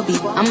the Barbie.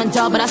 I'm a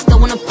doll, but I still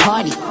wanna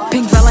party.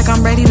 Pink felt like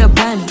I'm ready to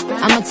bend.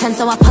 I'm a 10,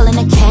 so I pull in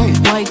a Ken.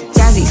 Like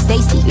Jazzy,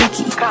 Stacy,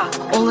 Nicki.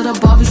 All of the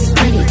Barbies is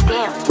pretty.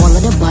 All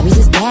of the Barbies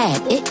is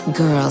bad. It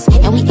girls,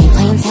 and we ain't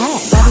playing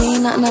tag. Bobby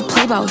ain't nothing to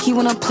play about. He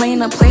wanna play in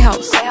the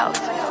playhouse.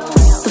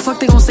 The fuck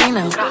they gon' say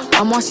now?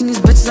 I'm watching these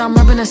bitches, I'm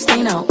rubbing a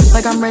stain out.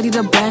 Like I'm ready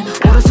to bend.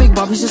 All the fake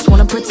Barbies just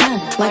wanna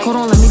pretend. Like hold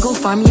on, let me go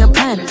find me a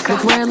pen.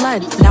 Look where it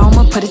led, now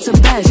I'ma put it to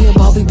bed. She a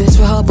Barbie bitch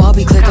with her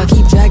Barbie click. I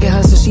keep dragging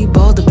her so she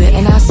bald a bit.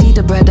 And I see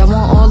the bread, I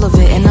want all of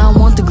it. And I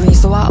want the green,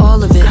 so I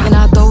all of it. And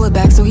I throw it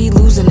back so he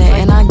losing it.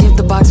 And I give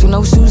the box with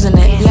no shoes in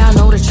it. Yeah, I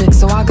know the trick,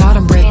 so I got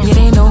him brick. Yeah,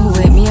 they know who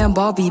it, me and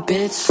Barbie,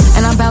 bitch.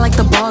 And I'm bad like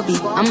the Barbie.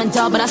 I'm a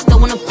doll, but I still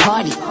wanna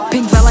party.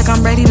 Pink felt like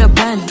I'm ready to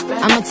bend.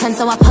 I'm a 10,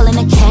 so I pull in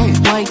a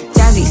Ken. Like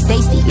Jazzy,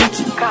 Stacy,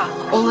 Nicki.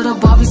 All of the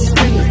Barbies is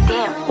pretty.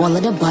 All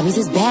of the Barbies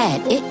is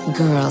bad. It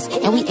girls,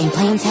 and we ain't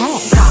playing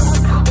tag.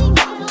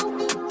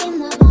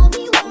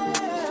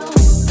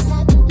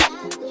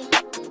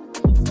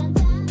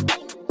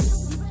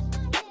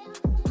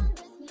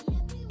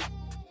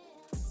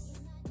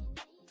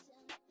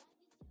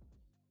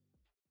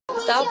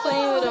 Stop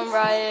playing with him,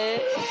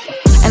 Riot.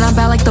 And I'm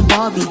bad like the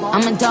Barbie.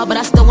 I'm a doll, but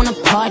I still wanna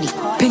party.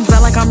 Pink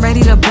felt like I'm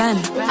ready to bend.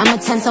 I'm a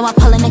 10, so I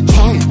pull in a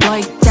Ken.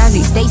 Like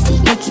Jazzy, Stacy,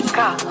 Nicki.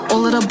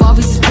 All of the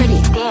Barbies is pretty.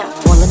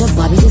 All of the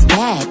Barbies is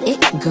bad. It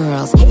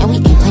girls, and we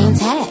ain't playing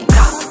tag.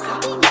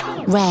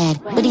 Rad,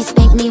 but he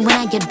spank me when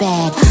I get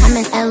bad. I'm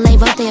in LA,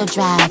 Rodeo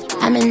Drive.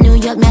 I'm in New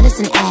York,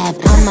 Madison Ave.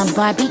 I'm a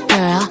Barbie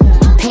girl.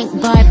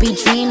 Pink Barbie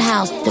dream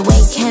house. The way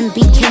Ken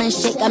be killing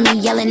shit got me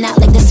yelling out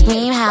like the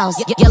scream house.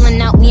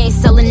 Yelling out, we ain't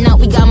selling out.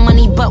 We got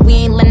money, but we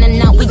ain't lending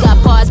out. We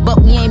got bars,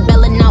 but we ain't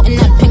belling out. In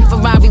that pink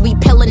Ferrari, we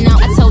pillin'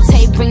 out. I told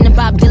Tay, bring the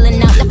Bob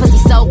Dylan out. That pussy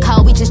so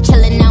cold, we just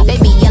chillin' out.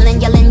 Baby yelling,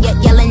 yelling, yet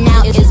yelling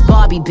out. It's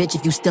Barbie, bitch,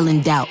 if you still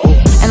in doubt.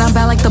 And I'm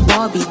bad like the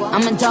Barbie.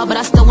 I'm a doll, but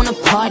I still wanna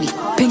party.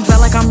 Pink felt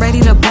like I'm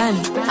ready to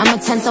bend. I'm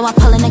a 10, so I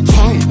pull in a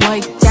Ken.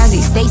 Like Jazzy,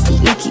 Stacy,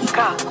 Nicki.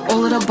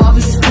 All of the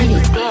Barbies is pretty.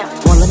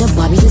 All of the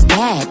Barbies is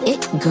bad. It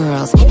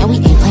girls, and we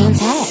ain't playing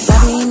tag.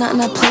 Bobby ain't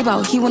nothing to play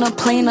about. He wanna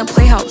play in the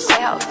playhouse.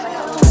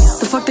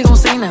 The fuck they gon'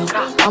 say now?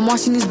 I'm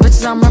watching these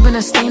bitches, I'm rubbing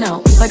a stain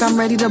out. Like I'm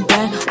ready to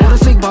bend. All the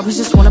fake Barbies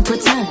just wanna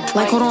pretend.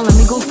 Like hold on, let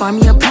me go find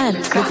me a pen.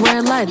 Look where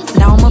it led,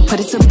 now I'ma put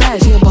it to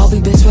bed. She a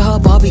Barbie bitch with her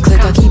Barbie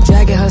click. I keep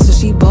dragging her so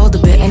she bald a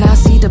bit. And I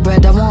see the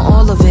bread, I want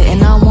all of it.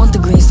 And I want the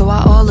green, so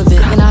I all of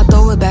it. And I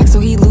throw it back so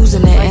he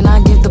losing it. And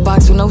I give the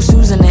box with no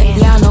shoes in it.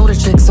 Yeah, I know the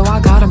trick, so I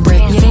got him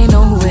brick. Yeah, they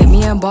know who it,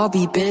 me and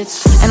Barbie,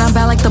 bitch. And I'm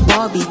bad like the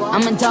Barbie.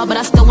 I'm a doll, but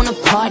I still wanna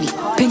party.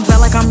 Pink felt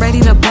like I'm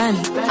ready to bend.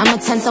 I'm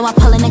a 10, so I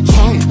pull in a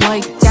Ken.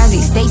 Like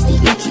Jazzy, Stacy,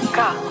 Nicki.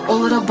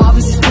 All of the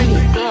Barbies is pretty.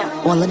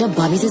 All of the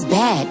Barbies is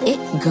bad. It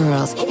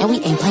girls, and we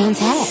ain't playing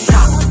tag.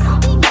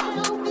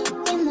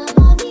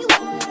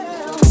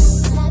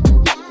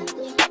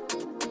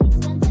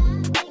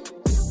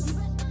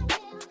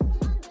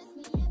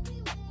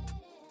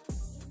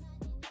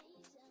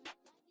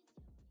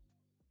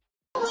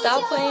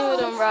 Stop playing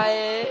with him,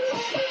 Riot.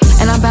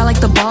 And I'm bad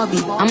like the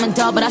Barbie. I'm a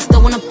doll, but I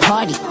still wanna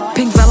party.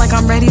 Pink felt like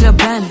I'm ready to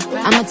bend.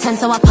 I'm a 10,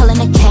 so I pull in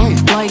a Ken.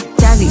 Like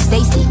Jazzy,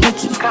 Stacy,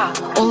 Nicki.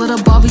 All of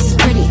the Barbies is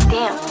pretty.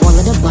 All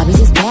of the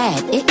Barbies is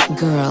bad. It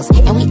girls,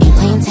 and we ain't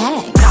playing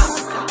tag.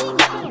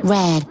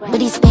 Rad,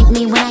 but he spank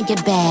me when I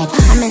get bad.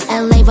 I'm in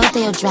LA,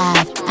 Rodeo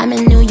Drive. I'm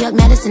in New York,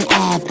 Madison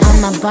Ave.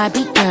 I'm a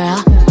Barbie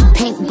girl.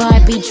 Pink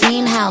Barbie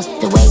dream house.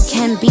 The way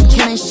Ken be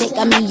killing shit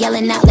got me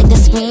yelling out like the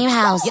Scream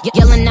House.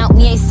 Yelling out,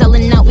 we ain't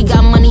selling out. We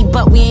got money,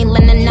 but we ain't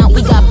lending out.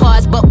 We got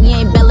bars, but we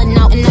ain't belling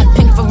out. In that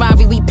pink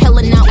Ferrari, we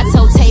pillin' out. I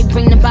told Tay,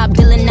 bring the Bob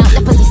Dylan out.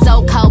 That pussy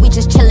so cold, we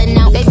just chillin'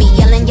 out. Baby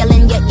yelling,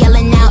 yelling, yet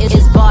yelling out.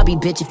 It's Barbie,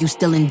 bitch, if you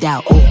still in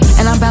doubt. Ooh.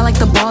 And I'm bad like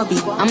the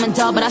Barbie. I'm a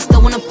doll, but I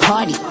still wanna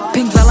party.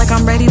 Pink felt like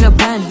I'm ready to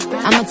bend.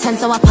 I'm a 10,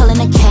 so I pull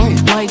in a Ken.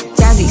 Like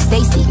Jazzy,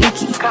 Stacy,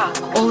 Nicki.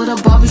 All of the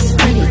Barbies is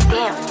pretty.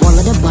 All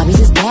of the Barbies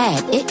is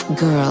bad. It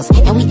girls,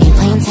 and we ain't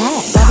playing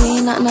tag. Bobby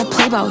ain't nothing to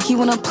play about. He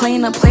wanna play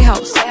in a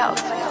playhouse.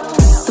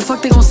 The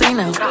fuck they gon' say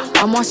now?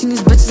 I'm watching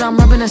these bitches, I'm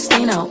rubbing a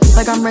stain out.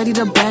 Like I'm ready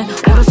to bend.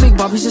 All the fake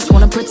Barbies just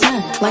wanna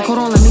pretend. Like hold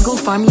on, let me go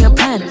find me a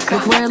pen.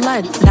 Look where it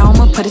led, now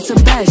I'ma put it to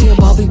bed. She a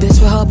Barbie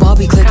bitch with her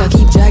Barbie click. I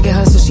keep dragging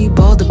her so she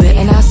bald a bit.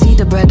 And I see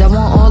the bread, I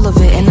want all of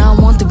it. And I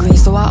want the green,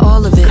 so I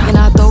all of it. And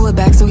I throw it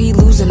back so he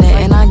losing it.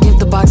 And I give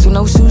the box with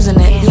no shoes in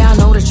it. Yeah, I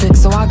know the trick,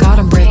 so I got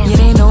him brick. Yeah,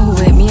 they know who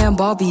hit me and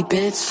Barbie,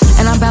 bitch.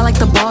 And I'm bad like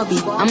the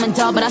Barbie. I'm a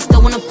doll, but I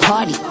still wanna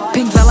party.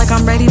 Pink felt like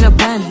I'm ready to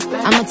bend.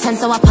 I'm a 10,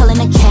 so I pull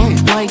in a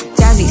Ken. Like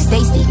Jazzy,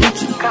 Stacy,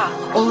 Nicki.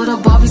 All of the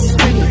Barbies is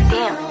pretty.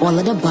 All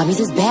of the Barbies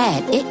is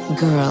bad. It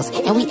girls,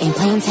 and we ain't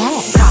playing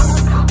tag.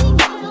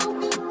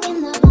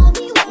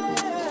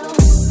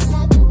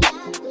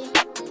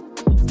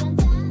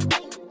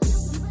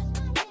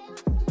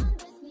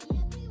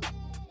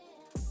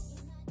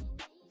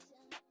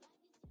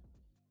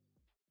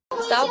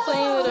 Stop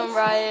playing with him,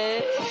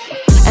 Riot.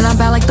 And I'm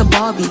bad like the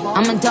Barbie.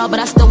 I'm a doll, but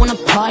I still wanna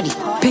party.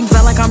 Pink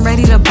felt like I'm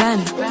ready to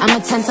bend. I'm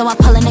a 10, so I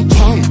pull in a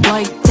Ken.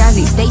 Like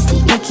Jazzy,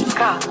 Stacy, Nicki.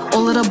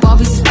 All of the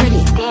Barbies is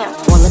pretty.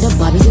 All of the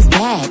Barbies is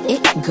bad.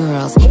 It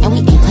girls, and we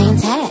ain't playing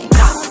tag.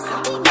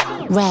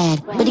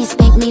 Rad, but he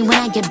spank me when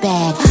I get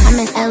bad. I'm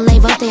in LA,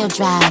 Rodeo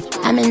Drive.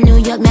 I'm in New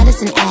York,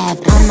 Madison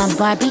Ave. I'm a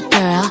Barbie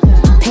girl.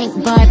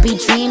 Pink Barbie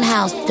dream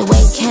house. The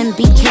way Ken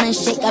be killing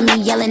shit got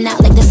me yelling out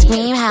like the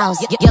Scream House.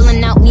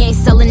 Yelling out, we ain't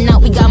selling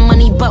out. We got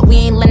money, but we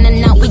ain't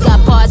lending out. We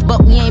got bars,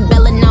 but we ain't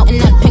belling out. In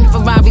that pink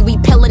Ferrari, we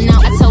pillin'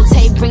 out. I told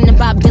Tay, bring the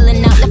Bob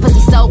Dylan out. That pussy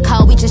so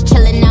cold, we just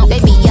chillin' out.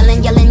 Baby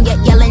yelling, yelling, yet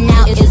yelling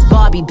out. It's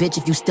Barbie, bitch,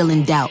 if you still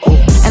in doubt. Ooh.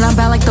 And I'm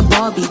bad like the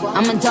Barbie.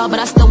 I'm a doll, but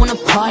I still wanna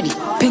party.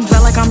 Pink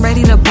felt like I'm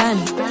ready to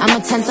bend. I'm a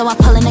 10, so I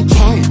pull in a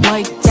Ken.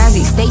 Like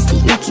Jazzy, Stacy,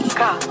 Nicki.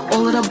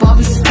 All of the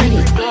Barbies is pretty.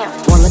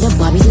 All of the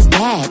Barbies is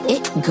bad.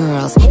 It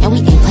girls, and we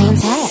ain't playing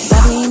tag.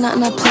 Bobby ain't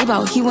nothing to play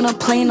about. He wanna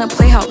play in a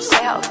playhouse.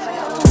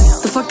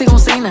 The fuck they gon'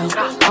 say now?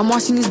 I'm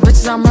watching these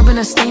bitches, I'm rubbing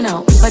a stain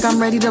out. Like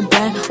I'm ready to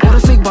bend. All the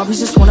fake Barbies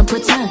just wanna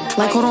pretend.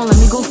 Like hold on, let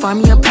me go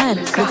find me a pen.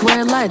 Look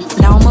where it led,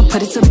 now I'ma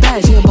put it to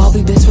bed. She a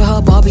Barbie bitch with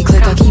her Barbie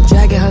click. I keep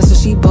dragging her so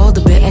she bald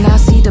a bit. And I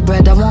see the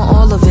bread, I want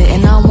all of it.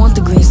 And I want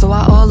the green, so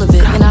I all of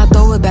it. And I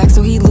throw it back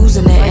so he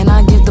losing it. And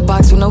I give the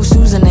box with no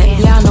shoes in it.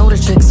 Yeah, I know the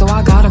trick, so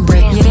I got him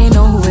brick. Yeah, they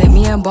know who hit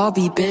me and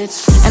Barbie,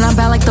 bitch. And I'm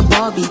bad like the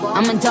Barbie.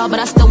 I'm a doll, but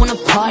I still wanna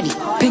party.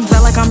 Pink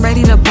felt like I'm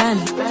ready to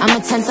bend. I'm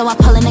a 10, so I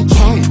pull in a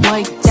Ken.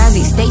 Like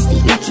Jazzy,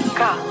 Stacy, Nicki.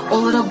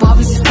 All of the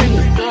Barbies is pretty.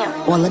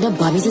 All of the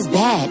Barbies is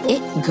bad.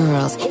 It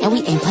girls, and we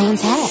ain't playing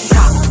tag.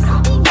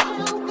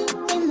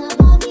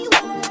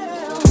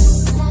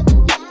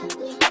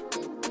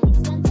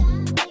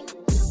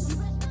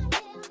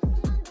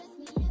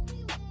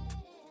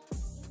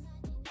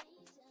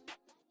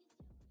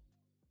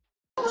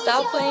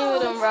 Stop playing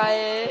with him,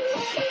 Riot.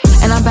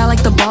 And I'm bad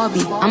like the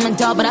Barbie. I'm a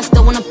doll, but I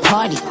still wanna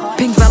party.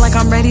 Pink felt like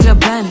I'm ready to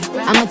bend.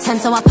 I'm a 10,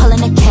 so I pull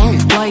in a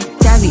Ken. Like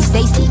Jazzy,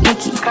 Stacy,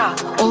 Nicki.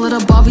 All of the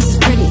Barbies is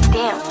pretty.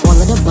 All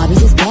of the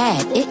Barbies is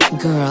bad. It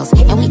girls,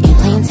 and we ain't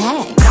playing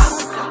tag.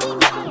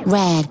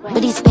 Rad,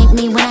 but he spank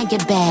me when I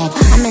get bad.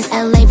 I'm in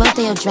LA,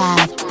 Rodeo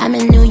Drive. I'm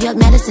in New York,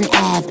 Madison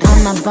Ave.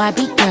 I'm a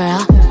Barbie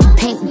girl.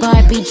 Pink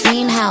Barbie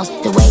dream house.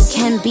 The way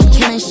Ken be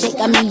killing shit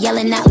got me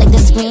yelling out like the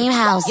Scream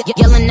House.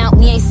 Yelling out,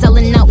 we ain't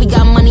selling out. We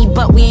got money,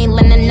 but we ain't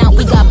lending out.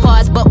 We got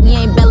bars, but we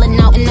ain't belling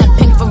out. In that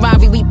pink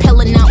Ferrari, we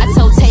pillin' out. I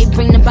told Tay,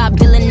 bring the Bob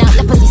Dylan out.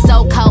 That pussy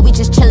so cold, we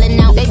just chillin'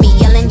 out. Baby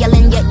yelling,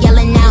 yelling, yet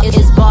yelling out.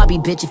 It's Barbie,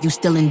 bitch, if you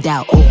still in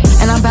doubt. Ooh.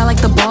 And I'm bad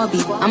like the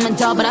Barbie. I'm a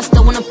doll, but I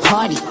still wanna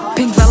party.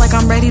 Pink felt like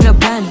I'm ready to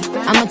bend.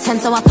 I'm a 10,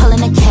 so I pull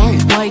in a Ken.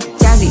 Like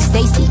Jazzy,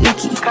 Stacy,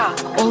 Nicki.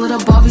 All of the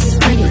Barbies is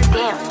pretty.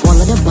 All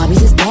of the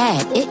Barbies is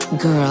bad. It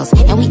girls,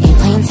 and we ain't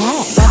playing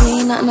tag. Bobby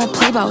ain't nothing to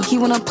play about. He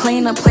wanna play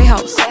in a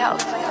playhouse.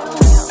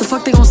 The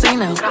fuck they gon' say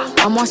now?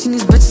 I'm watching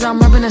these bitches, I'm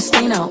rubbing a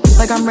stain out.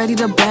 Like I'm ready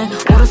to bend.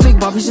 All the fake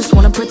Barbies just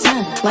wanna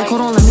pretend. Like hold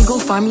on, let me go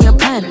find me a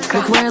pen.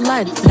 Look where it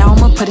led, now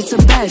I'ma put it to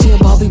bed. She a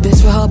Barbie bitch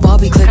with her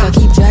Barbie click. I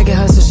keep dragging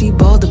her so she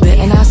bald a bit.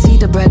 And I see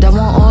the bread, I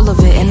want all of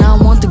it. And I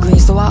want the green,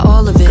 so I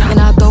all of it. And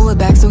I throw it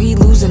back so he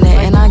losing it.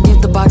 And I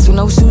give the box with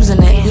no shoes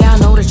in it. Yeah, I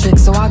know the trick,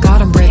 so I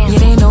got him brick. Yeah,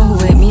 they know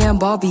who it, me and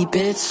Barbie,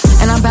 bitch.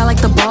 And I'm bad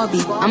like the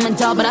Barbie. I'm a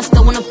doll, but I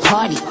still wanna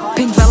party.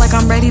 Pink felt like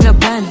I'm ready to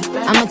bend.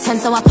 I'm a 10,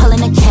 so I pull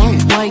in a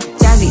Ken. Like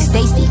Jazzy,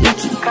 Stacy,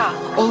 Nicki.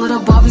 All of the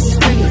Barbies is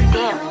pretty.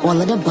 All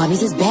of the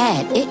Barbies is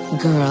bad. It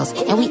girls,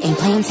 and we ain't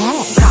playing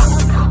tag.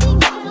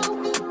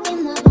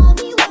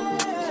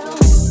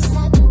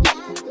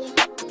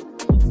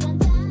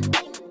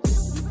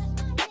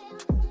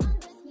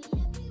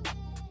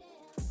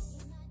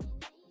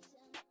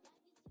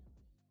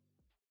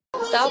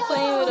 Stop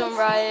playing with them,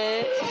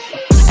 Riot.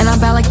 And I'm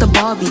bad like the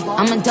Barbie.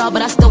 I'm a doll,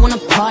 but I still wanna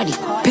party.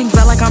 Pink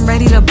felt like I'm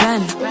ready to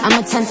bend. I'm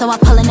a 10, so I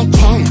pull in a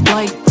Ken.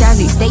 Like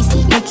Jazzy,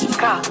 Stacy, Nicki.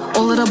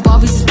 All of the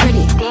Barbies is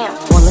pretty.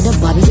 All of the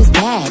Barbies is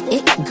bad.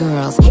 It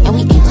girls, and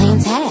we ain't playing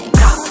tag.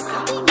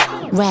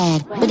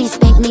 Rad, but he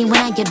spank me when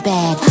I get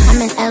bad.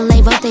 I'm in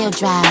LA, Rodeo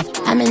Drive.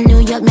 I'm in New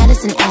York,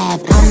 Madison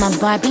Ave. I'm a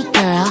Barbie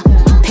girl.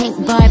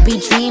 Pink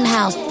Barbie dream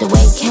house. The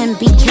way Ken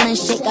be killing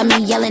shit got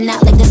me yelling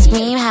out like the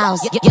Scream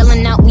House.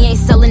 Yelling out, we ain't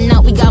selling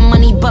out. We got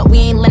money, but we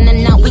ain't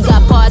lending out. We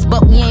got bars,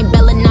 but we ain't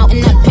belling out. In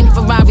that pink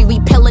Ferrari, we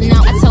pillin'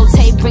 out. I told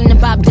Tay, bring the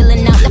Bob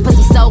Dylan out. That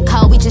pussy so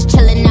cold, we just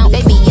chillin' out.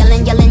 Baby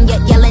yelling, yelling, yet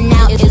yelling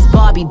out. It's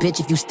Barbie, bitch,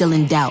 if you still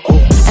in doubt. Ooh.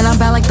 And I'm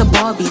bad like the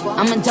Barbie.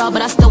 I'm a doll,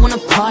 but I still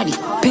wanna party.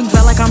 Pink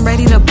felt like I'm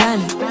ready to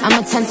bend. I'm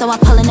a 10, so I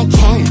pull in a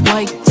Ken.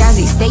 Like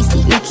Jazzy, Stacy,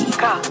 Nicki.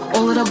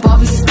 All of the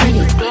Barbies is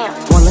pretty.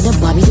 All of the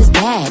Barbies is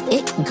bad.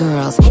 It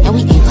girls, and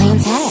we ain't playing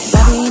tag.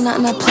 Barbie ain't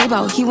nothing to play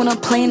about. He wanna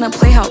play in a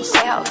playhouse.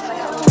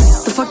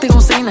 The fuck they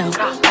gon' say now?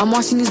 I'm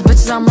watching these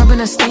bitches, I'm rubbing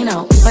a stain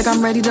out. Like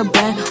I'm ready to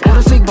bend. All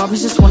the fake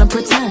Barbies just wanna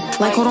pretend.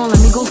 Like hold on, let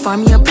me go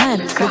find me a pen.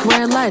 Look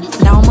where it led,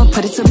 now I'ma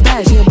put it to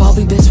bed. She a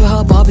Barbie bitch with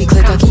her Barbie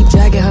click. I keep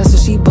dragging her so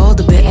she bald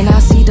a bit. And I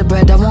see the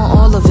bread, I want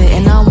all of it.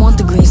 And I want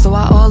the green, so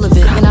I all of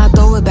it. And I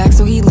throw it back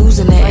so he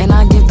losing it. And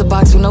I give the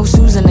box with no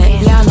shoes in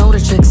it. Yeah, I know the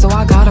trick, so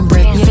I got him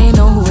brick. Yeah, they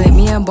know who it,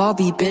 me and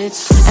Barbie, bitch.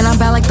 And I'm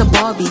bad like the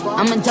Barbie.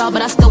 I'm a doll,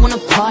 but I still wanna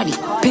party.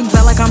 Pink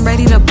felt like I'm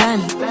ready to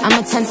bend. I'm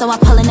a 10, so I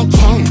pull in a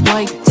Ken.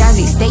 Like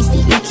Jazzy,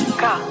 Stacy, Nicki.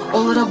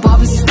 All of the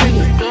Barbies is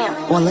pretty.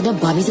 All of the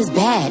Barbies is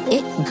bad.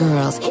 It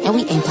girls, and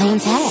we ain't playing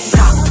tag.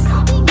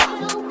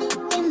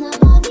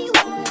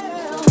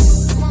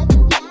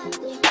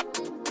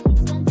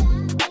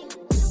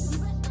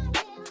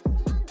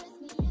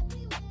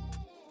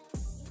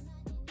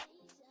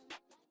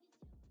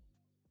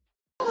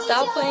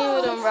 Stop playing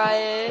with them,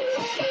 Riot.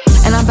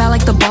 And I'm bad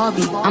like the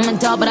Barbie. I'm a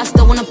doll, but I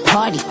still wanna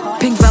party.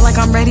 Pink felt like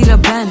I'm ready to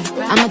bend.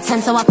 I'm a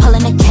 10, so I pull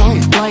in a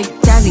Ken. Like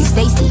Jazzy,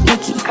 Stacy,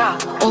 Nicki.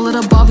 All of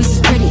the Barbies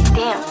is pretty.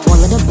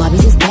 All of the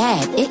Barbies is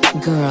bad. It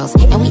girls,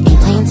 and we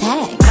ain't playing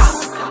tag.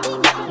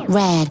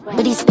 Rad,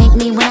 but he spank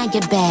me when I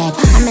get bad.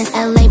 I'm in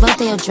LA,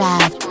 Rodeo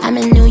Drive. I'm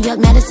in New York,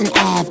 Madison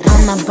Ave.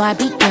 I'm a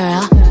Barbie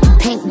girl.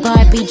 Pink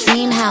Barbie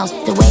dream house.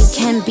 The way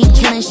Ken be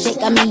killing shit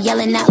got me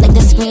yelling out like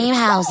the Scream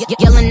House.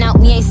 Yelling out,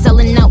 we ain't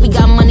selling out. We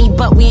got money,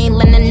 but we ain't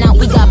lending out.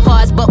 We got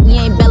bars, but we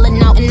ain't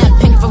belling out. In that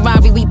pink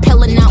Ferrari, we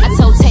pillin' out. I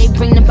told Tay,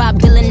 bring the Bob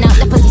Dylan out.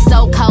 That pussy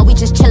so cold, we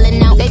just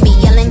chillin' out. Baby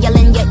yelling,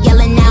 yelling, yet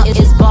yelling out.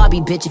 It's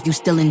Barbie, bitch, if you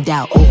still in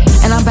doubt. Ooh.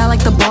 And I'm bad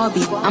like the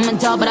Barbie. I'm a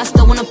doll, but I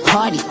still wanna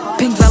party.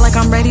 Pink felt like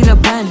I'm ready to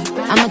bend.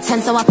 I'm a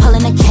 10, so I pull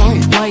in a Ken.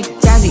 Like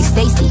Jazzy,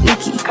 Stacy,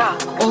 Nicki.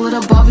 All of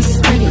the Barbies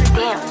is pretty.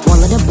 All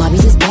of the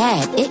Barbies is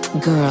bad. It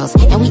girls,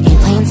 and we ain't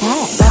playing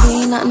tag. Barbie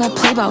ain't nothing to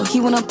play about. He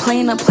wanna play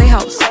in a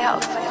playhouse.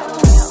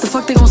 The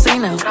fuck they gon' say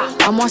now?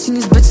 I'm watching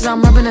these bitches,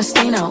 I'm rubbing a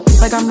stain out.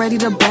 Like I'm ready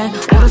to bend.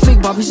 All the fake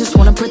Barbies just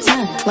wanna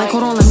pretend. Like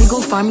hold on, let me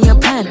go find me a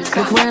pen.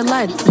 Look where it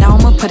led, now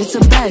I'ma put it to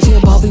bed. She a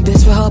Barbie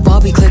bitch with her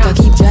Barbie click. I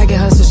keep dragging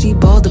her so she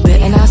bald a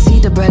bit. And I see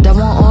the bread, I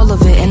want all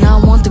of it. And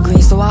I want the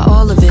green, so I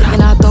all of it.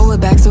 And I throw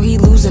it back so he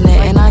losing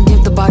it. And I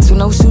give the box with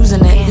no shoes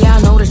in it. Yeah,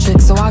 I know the trick,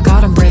 so I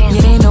got him brick.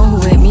 Yeah, they know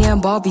who it, me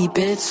and Barbie,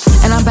 bitch.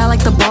 And I'm bad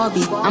like the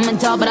Barbie. I'm a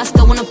doll, but I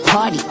still wanna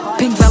party.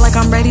 Pink felt like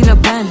I'm ready to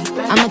bend.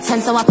 I'm a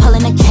 10, so I pull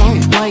in a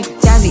Ken. Like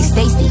Jazzy,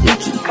 Stacy,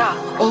 Nicki.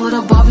 All of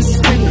the Barbies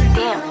is pretty.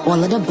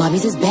 All of the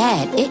Barbies is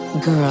bad. It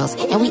girls,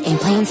 and we ain't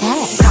playing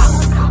tag.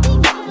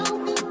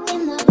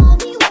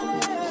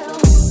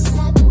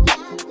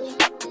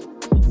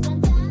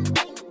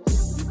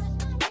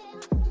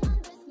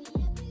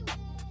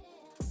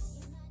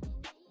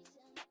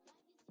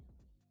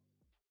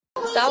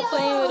 Stop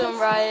playing with them,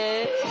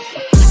 Riot.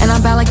 And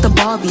I'm bad like the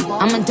Barbie.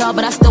 I'm a doll,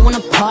 but I still wanna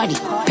party.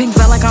 Pink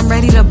felt like I'm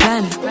ready to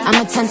bend.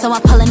 I'm a 10, so I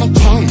pull in a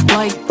Ken.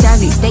 Like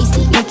Jazzy,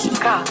 Stacy, Nicki.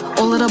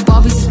 All of the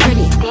Barbies is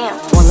pretty.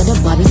 All of the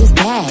Barbies is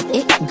bad.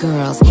 It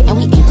girls, and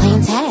we ain't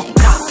playing tag.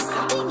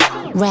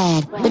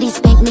 Rad, but he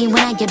spank me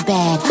when I get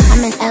bad.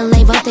 I'm in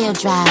LA, Rodeo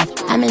Drive.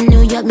 I'm in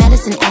New York,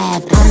 Madison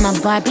Ave. I'm a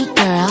Barbie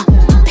girl.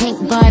 Pink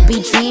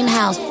Barbie dream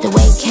house. The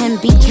way Ken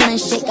be killing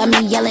shit got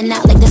me yelling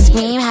out like the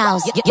scream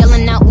house.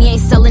 Yelling out, we ain't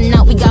selling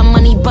out. We got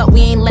money, but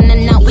we ain't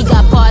lending out. We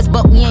got bars,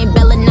 but we ain't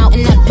belling out.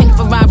 In that pink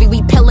Ferrari,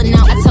 we pillin'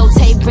 out. I told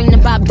Tay, bring the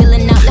Bob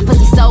Dylan out. That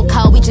pussy so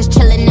cold, we just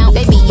chillin' out.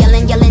 Baby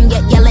yelling, yelling,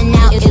 yet yelling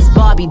out. It's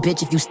Barbie,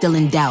 bitch, if you still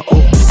in doubt.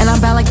 And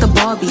I'm bad like the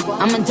Barbie.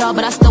 I'm a doll,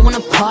 but I still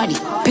wanna party.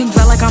 Pink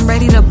felt like I'm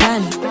ready to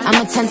bend.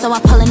 I'm a 10, so I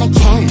pull in a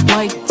Ken.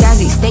 Like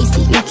Jazzy,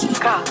 Stacy, Nicki.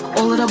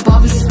 All of the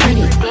Barbies is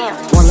pretty.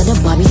 All of the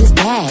Barbies is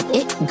bad.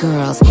 It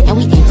girls, and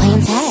we ain't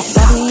playing tag.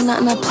 Bobby ain't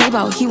nothing to play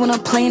about. He wanna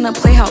play in a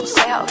playhouse.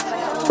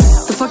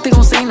 The fuck they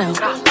gon' say now?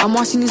 I'm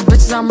watching these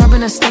bitches, I'm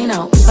rubbing a stain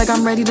out. Like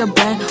I'm ready to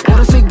bend. All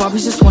the fake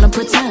Barbies just wanna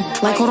pretend.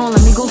 Like hold on,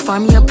 let me go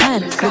find me a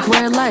pen. Look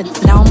where it led,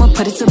 now I'ma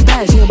put it to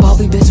bed. She a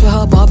Barbie bitch with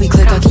her Barbie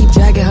click. I keep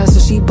dragging her so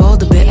she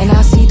bald a bit. And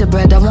I see the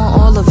bread, I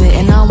want all of it.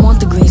 And I want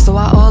the green, so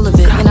I all of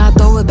it. And I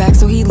throw it back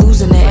so he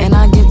losing it. And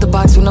I give the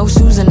box with no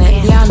shoes in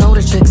it. Yeah, I know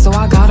the trick, so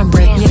I got him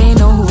brick. Yeah, they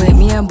know who it,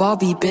 me and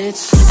Barbie,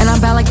 bitch. And I'm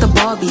bad like the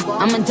Barbie.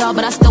 I'm a doll,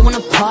 but I still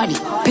wanna party.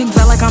 Pink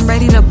felt like I'm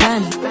ready to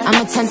bend.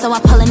 I'm a 10, so I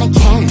pull in a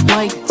Ken.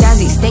 Like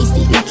Jazzy,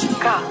 Stacy, Nicki.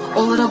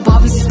 All of the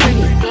Barbies is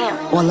pretty.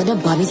 All of the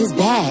Barbies is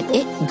bad.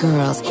 It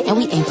girls, and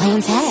we ain't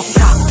playing tag.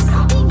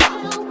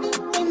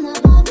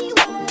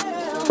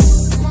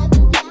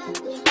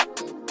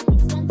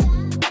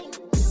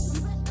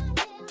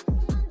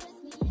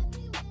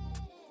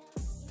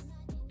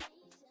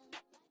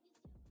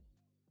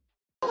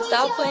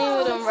 Stop playing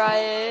with him,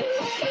 Riot.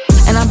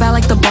 And I'm bad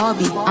like the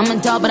Barbie. I'm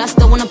a doll, but I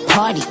still wanna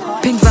party.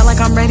 Pink felt like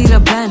I'm ready to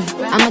bend.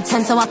 I'm a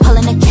 10, so I pull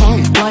in a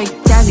Ken. Like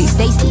Jazzy,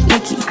 Stacy,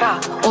 Nicki.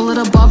 All of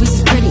the Barbies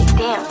is pretty.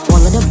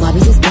 All of the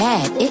Barbies is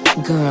bad. It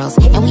girls,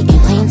 and we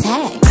ain't playing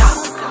tag.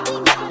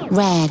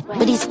 Rad,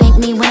 but he spank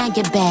me when I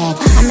get bad.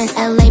 I'm in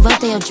LA,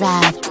 Rodeo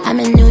Drive. I'm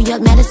in New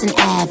York, Madison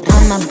Ave.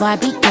 I'm a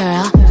Barbie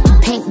girl.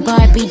 Pink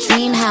Barbie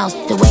dream house.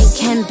 The way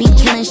Ken be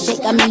killing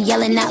shit got me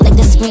yelling out like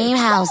the scream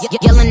house.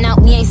 Yelling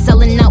out, we ain't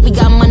selling out. We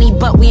got money,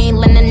 but we ain't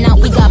lending out.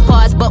 We got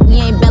bars, but we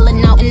ain't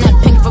belling out. In that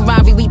pink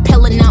Ferrari, we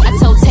pillin' out. I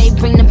told Tay,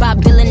 bring the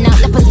Bob Dylan out.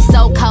 That pussy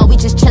so cold, we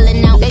just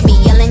chillin' out. Baby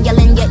yelling,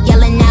 yelling, yet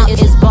yelling out.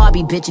 It's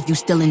Barbie, bitch, if you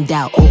still in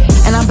doubt.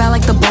 And I'm bad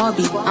like the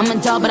Barbie. I'm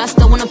a doll, but I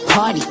still wanna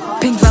party.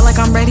 Pink felt like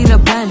I'm ready to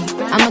bend.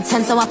 I'm a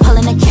 10, so I pull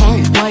in a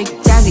Ken. Like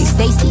Jazzy,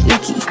 Stacy,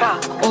 Nicki.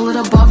 All of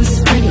the Barbies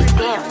is pretty.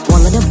 All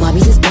of the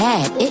Barbies is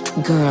bad. It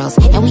girls,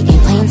 and we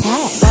ain't playing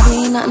tag. Bobby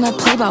ain't nothing to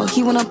play about.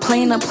 He wanna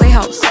play in a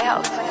playhouse.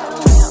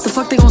 The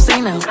fuck they gon'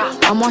 say now?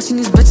 I'm watching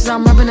these bitches,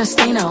 I'm rubbing a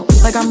stain out.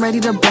 Like I'm ready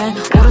to bend.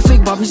 All the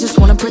fake Barbies just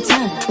wanna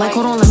pretend. Like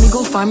hold on, let me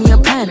go find me a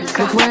pen.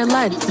 Look where it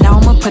led, now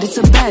I'ma put it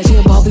to bed. She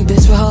a Barbie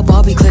bitch with her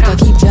Barbie click. I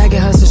keep dragging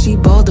her so she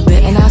bald a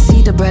bit. And I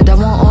see the bread, I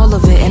want all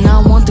of it. And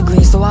I want the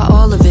green, so I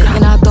all of it.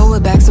 And I throw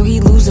it back so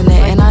he losing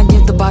it. And I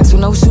give the box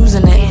with no shoes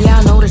in it. Yeah,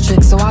 I know the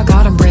trick, so I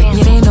got him brick.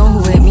 Yeah, they know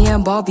who it, me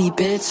and Barbie,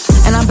 bitch.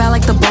 And I'm bad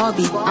like the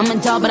Barbie. I'm a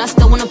doll, but I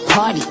still wanna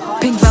party.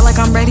 Pink felt like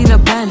I'm ready to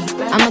bend.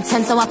 I'm a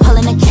 10, so I pull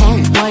in a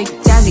Ken. Like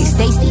Jazzy,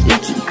 Stacy,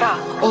 Nicki.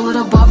 All of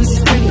the Barbies is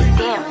pretty.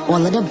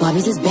 All of the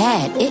Barbies is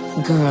bad. It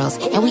girls,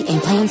 and we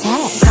ain't playing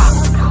tag.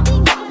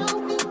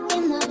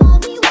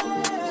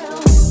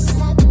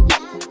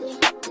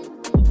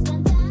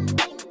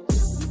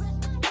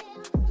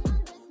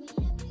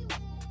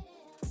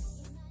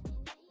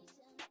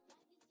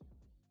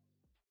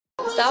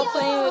 Stop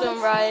playing with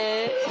him,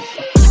 Riot.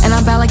 And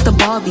I'm bad like the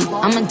Barbie.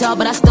 I'm a doll,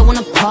 but I still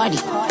wanna party.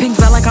 Pink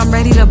felt like I'm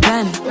ready to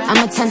bend. I'm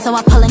a 10, so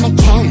I pull in a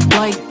Ken.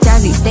 Like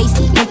Jazzy,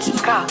 Stacy, Nicki.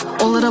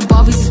 All of the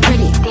Barbies is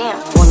pretty.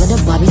 All of the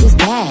Barbies is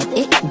bad.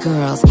 It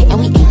girls, and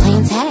we ain't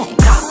playing tag.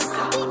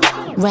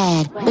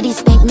 Rad, but he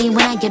spank me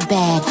when I get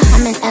bad.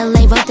 I'm in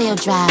LA, Rodeo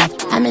Drive.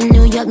 I'm in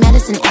New York,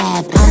 Madison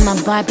Ave. I'm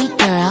a Barbie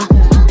girl.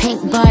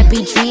 Pink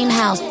Barbie dream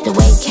house. The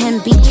way Ken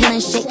be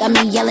killing shit got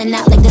me yelling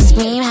out like the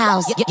scream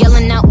house.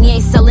 Yelling out, we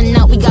ain't selling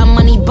out. We got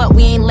money, but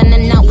we ain't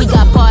lending out. We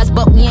got bars,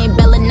 but we ain't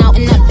belling out.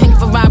 In that pink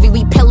Ferrari,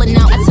 we pillin'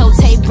 out. I told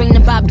Tay, bring the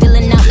Bob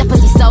Dylan out. That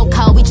pussy so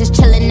cold, we just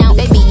chillin' out.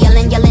 Baby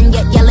yelling, yelling,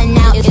 yet yelling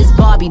out. It's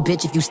Barbie,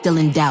 bitch, if you still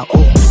in doubt.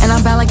 And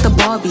I'm bad like the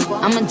Barbie.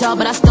 I'm a doll,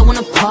 but I still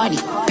wanna party.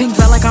 Pink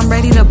felt like I'm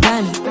ready to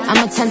bend.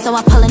 I'm a 10, so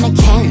I pull in a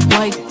Ken.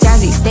 Like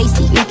Jazzy,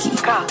 Stacy, Nicki.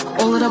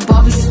 All of the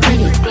Barbies is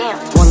pretty.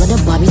 All of the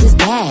Barbies is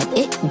bad.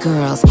 It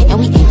girls, and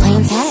we ain't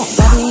playing tag.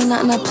 Bobby ain't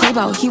nothing to play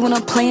about. He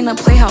wanna play in a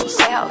playhouse.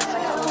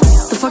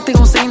 The fuck they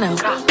gon' say now?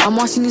 I'm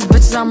watching these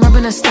bitches, I'm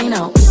rubbing a stain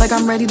out. Like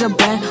I'm ready to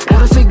bend. All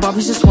the fake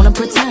Barbies just wanna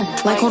pretend.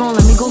 Like hold on,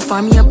 let me go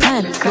find me a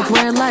pen. Look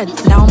where it led,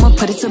 now I'ma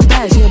put it to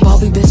bed. She a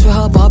Barbie bitch with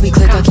her Barbie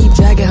click. I keep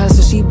dragging her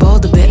so she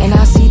bald a bit. And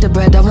I see the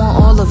bread, I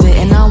want all of it.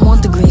 And I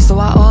want the green, so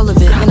I all of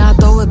it. And I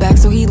throw it back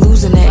so he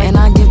losing it. And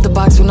I give the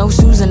box with no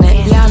shoes in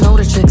it. Yeah, I know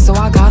the trick, so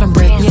I got him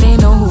brick. Yeah, they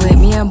know who it,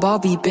 me and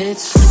Barbie,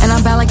 bitch. And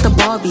I'm bad like the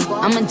Barbie.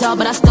 I'm a doll,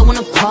 but I still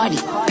wanna party.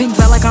 Pink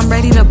felt like I'm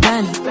ready to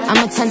bend.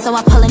 I'm a 10, so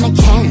I pull in a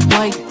Ken.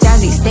 Like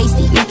Jazzy,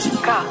 Stacy, Nicki.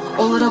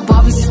 All of the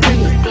Barbies is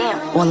pretty.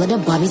 All of the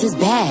Barbies is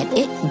bad.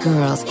 It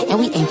girls, and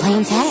we ain't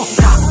playing tag.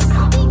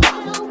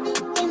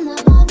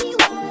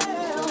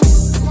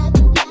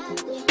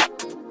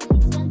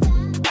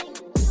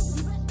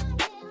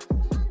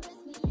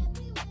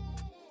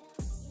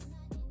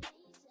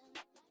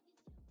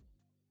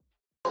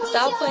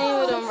 Stop playing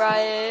with him,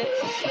 Riot.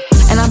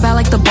 And I'm bad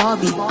like the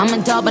Barbie. I'm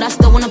a doll, but I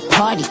still wanna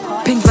party.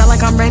 Pink felt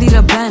like I'm ready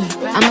to bend.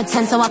 I'm a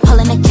 10, so I pull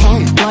in a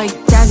Ken. Like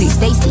Jazzy,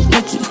 Stacy,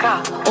 Nicki.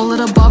 All of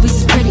the Barbies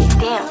is pretty.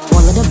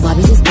 All of the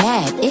Barbies is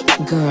bad. It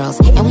girls,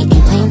 and we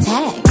ain't playing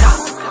tag.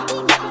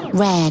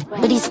 Rad,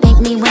 but he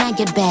spank me when I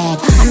get bad.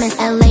 I'm in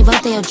LA,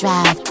 Rodeo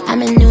Drive.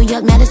 I'm in New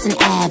York, Madison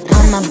Ave.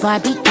 I'm a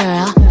Barbie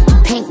girl.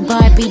 Pink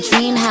Barbie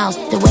dream house.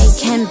 The way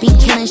Ken be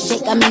killing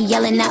shit got me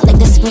yelling out like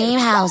the Scream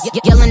House.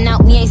 Yelling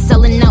out, we ain't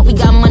selling out. We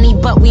got money,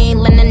 but we ain't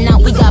lending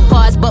out. We got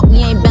bars, but we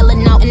ain't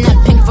belling out. In that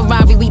pink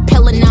Ferrari, we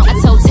pillin' out. I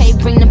told Tay,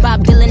 bring the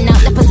Bob Dylan out.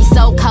 That pussy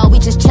so cold, we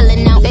just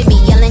chillin' out. Baby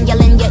yelling,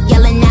 yelling, yet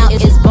yelling out.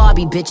 It's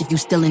Barbie, bitch, if you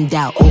still in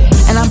doubt. Ooh.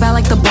 And I'm bad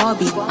like the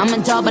Barbie. I'm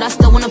a doll, but I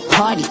still wanna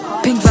party.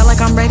 Pink felt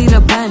like I'm ready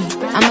to bend.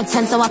 I'm a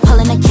 10, so I pull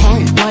in a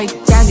Ken. Like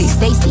Jazzy,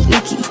 Stacy,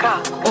 Nicki.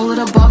 All of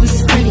the Barbies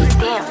is pretty.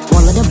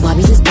 All of the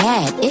Barbies is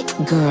bad. It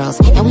girls,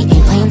 and we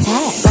ain't playing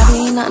tag. Bobby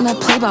ain't nothing to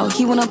play about.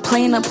 He wanna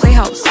play in a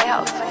playhouse.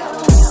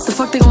 The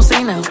fuck they gon'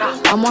 say now?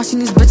 I'm watching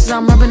these bitches,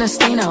 I'm rubbing a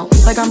stain out.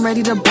 Like I'm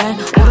ready to bend.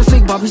 All the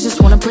fake Barbies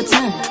just wanna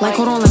pretend. Like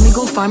hold on, let me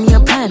go find me a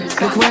pen.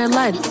 Look where it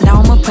led,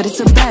 now I'ma put it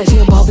to bed. She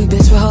a Barbie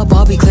bitch with her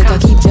Barbie click. I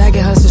keep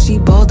dragging her so she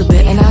bald a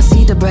bit. And I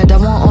see the bread, I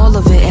want all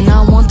of it. And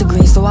I want the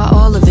green, so I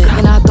all of it.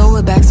 And I throw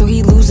it back so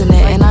he losing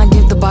it. And I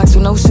give the box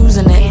with no shoes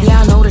in it.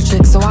 Yeah, I know the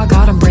trick, so I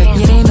got him brick.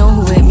 Yeah, they know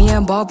who hit me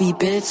and Barbie,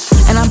 bitch.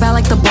 And I'm bad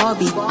like the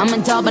Barbie. I'm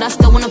a doll, but I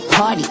still wanna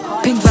party.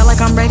 Pink felt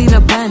like I'm ready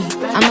to bend.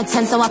 I'm a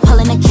 10, so I pull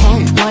in a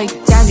Ken. Like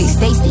Jazzy,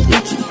 Stacy,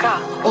 Nicki.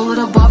 All of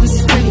the Barbies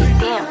is pretty.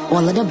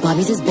 All of the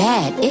Barbies is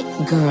bad. It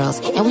girls,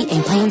 and we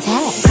ain't playing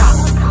tag.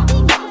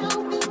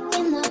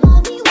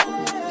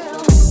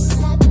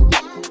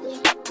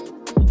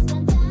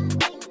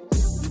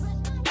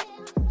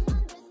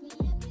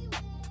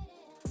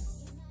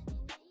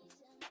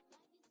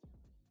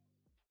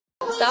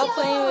 Stop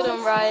playing with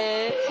him,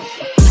 Riot.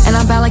 And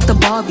I'm bad like the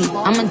Barbie.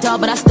 I'm a doll,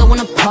 but I still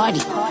wanna party.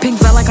 Pink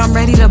felt like I'm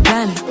ready to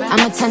bend. I'm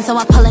a 10, so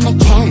I pull in a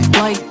Ken.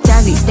 Like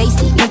Jazzy,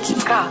 Stacy, Nicki.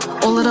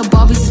 All of the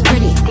Barbies is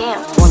pretty.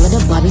 All of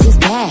the Barbies is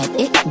bad.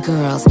 It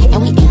girls,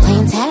 and we ain't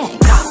playing tag.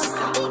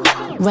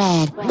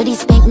 Rad, but he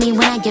spank me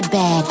when I get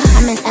bad.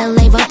 I'm in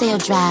LA, Rodeo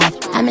Drive.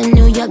 I'm in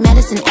New York,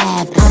 Madison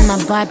Ave. I'm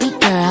a Barbie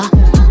girl.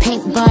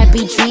 Pink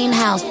Barbie dream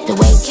house. The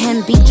way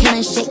Ken be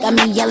killing shit got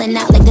me yelling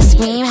out like the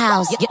Scream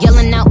House.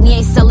 Yelling out, we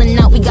ain't selling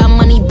out. We got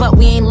money, but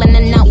we ain't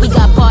lending out. We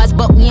got bars,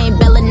 but we ain't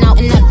belling out.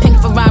 In that pink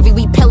Ferrari,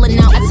 we pillin'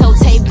 out. I told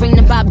Tay, bring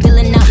the Bob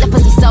Dylan out. That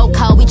pussy so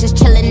cold, we just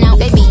chillin' out.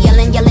 Baby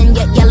yelling, yelling,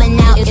 yet yelling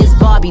out. It's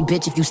Barbie,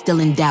 bitch, if you still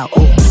in doubt.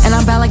 Ooh. And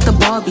I'm bad like the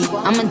Barbie.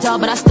 I'm a doll,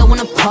 but I still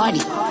wanna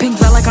party. Pink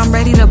felt like I'm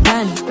ready to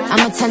bend.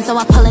 I'm a 10, so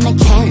I pull in a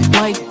Ken.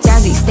 Like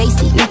Jazzy,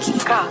 Stacy, Nicki.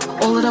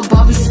 All of the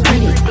Barbies is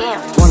pretty.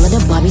 All of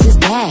the Barbies is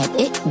bad.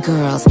 It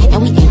girls,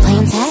 and we ain't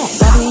playing tag.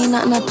 Bobby ain't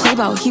nothing to play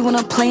about. He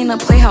wanna play in a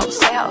playhouse.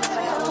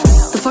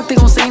 The fuck they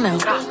gon' say now?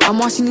 I'm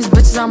watching these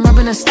bitches, I'm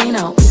rubbing a stain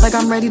out. Like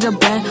I'm ready to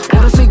bend.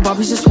 All the fake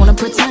Barbies just wanna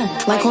pretend.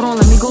 Like hold on,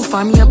 let me go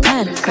find me a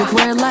pen. Look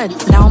where it led,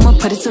 now I'ma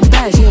put it to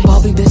bed. She a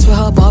Barbie bitch with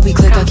her Barbie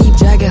click. I keep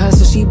dragging her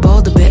so she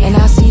bald a bit. And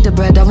I see the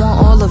bread, I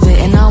want all of it.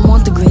 And I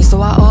want the green, so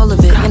I all of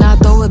it. And I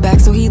throw it back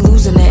so he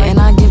losing it. And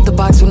I give the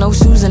box with no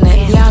shoes in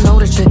it. Yeah, I know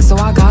the trick, so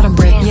I got him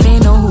brick. Yeah, they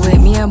know who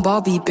hit me and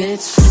Barbie,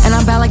 bitch. And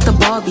I'm bad like the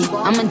Barbie.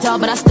 I'm a doll,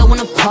 but I still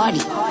wanna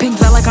party. Pink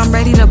felt like I'm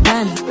ready to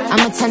bend.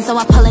 I'm a 10, so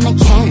I pull in a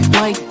Ken.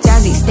 Like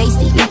Jazzy,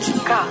 Stacy, Nicki.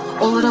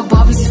 All of the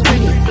Barbies is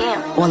pretty.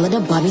 All of the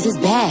Barbies is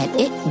bad.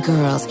 It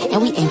girls,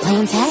 and we ain't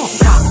playing tag.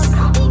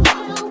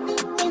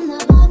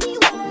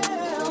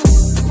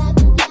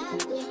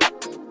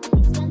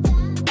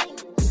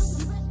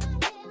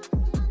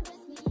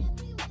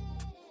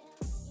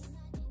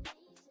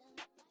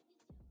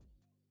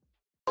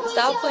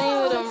 Stop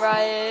playing with him,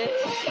 Riot.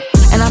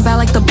 And I'm bad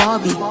like the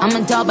Barbie. I'm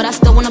a doll, but I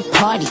still wanna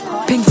party.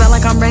 Pink felt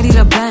like I'm ready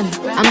to bend.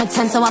 I'm a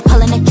 10, so I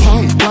pull in a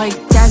Ken. Like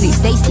Jazzy,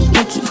 Stacy,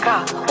 Nicki.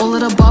 All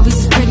of the Barbies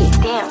is pretty.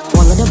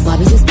 All of the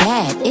Barbies is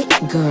bad. It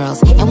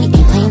girls, and we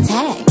ain't playing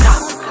tag.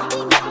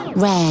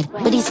 Rad,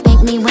 but he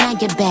spank me when I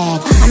get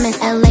bad. I'm in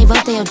LA,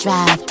 Rodeo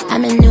Drive.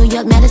 I'm in New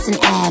York, Madison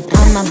Ave.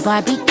 I'm a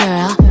Barbie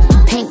girl.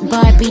 Pink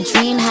Barbie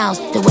dream house.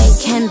 The way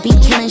Ken be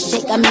killing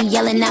shit got me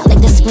yelling out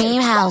like the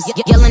Scream House.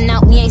 Yelling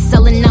out, we ain't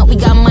selling out. We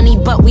got money,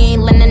 but we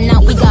ain't lending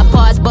out. We got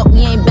bars, but we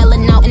ain't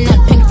belling out. In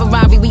that pink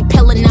Ferrari, we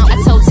pillin' out. I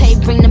told Tay,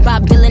 bring the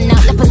Bob Dylan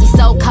out. That pussy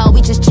so cold,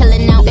 we just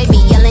chillin' out. Baby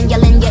yelling,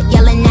 yelling, yet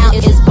yelling out.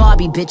 It's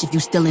Barbie, bitch, if you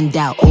still in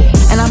doubt. Ooh.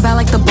 And I'm bad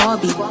like the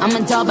Barbie. I'm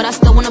a doll, but I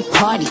still wanna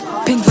party.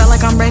 Pink felt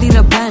like I'm ready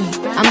to bend.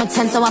 I'm a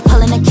 10, so I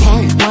pull in a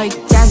Ken. Like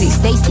Jazzy,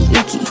 Stacy,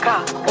 Nicki.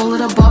 All of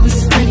the Barbies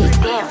is pretty.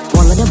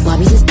 All of the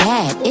Barbies is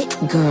bad. It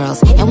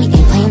girls, and we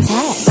ain't playing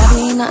tag.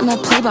 Bobby ain't nothing to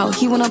play about.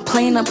 He wanna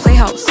play in a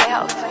playhouse.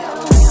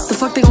 The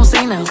fuck they gon'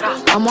 say now?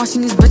 I'm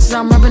watching these bitches,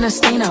 I'm rubbing a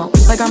stain out.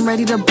 Like I'm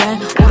ready to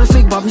bend. All the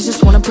fake Barbies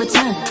just wanna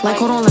pretend. Like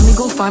hold on, let me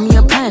go find me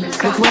a pen.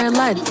 Look where it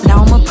led,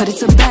 now I'ma put it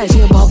to bed.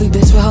 She a Barbie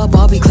bitch with her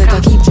Barbie click.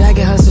 I keep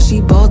dragging her so she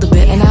bald a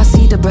bit. And I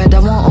see the bread, I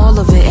want all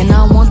of it. And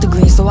I want the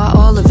green, so I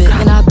all of it.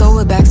 And I throw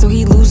it back so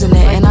he losing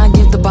it. And I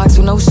give the box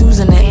with no shoes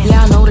in it.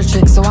 Yeah, I know the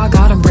trick, so I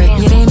got him brick.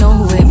 Yeah, they know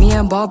who hit me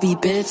and Barbie,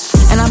 bitch.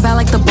 And I'm bad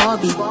like the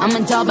Barbie. I'm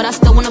a doll, but I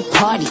still wanna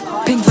party.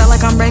 Pink felt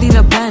like I'm ready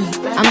to bend.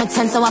 I'm a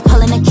 10, so I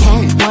pull in a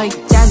Ken. Like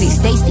Jazzy,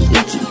 Stacy,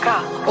 Nicki.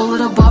 All of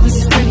the Barbies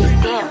is pretty.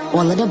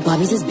 All of the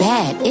Barbies is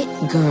bad. It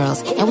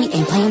girls, and we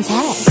ain't playing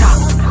tag.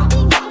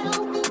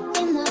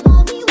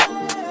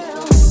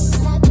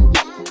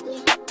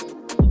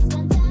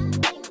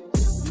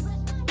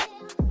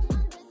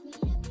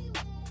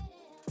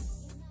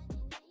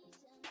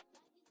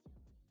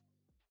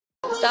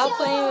 Stop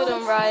playing with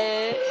him,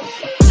 Riot.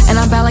 And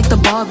I'm bad like the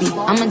Barbie.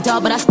 I'm a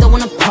doll, but I still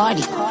wanna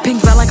party.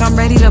 Pink felt like I'm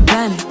ready to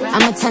bend.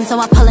 I'm a 10, so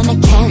I pull in a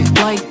Ken.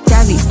 Like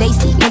Jazzy,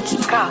 Stacy, Nicki.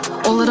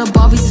 All of the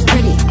Barbies is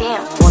pretty.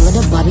 All of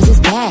the Barbies is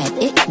bad.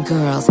 It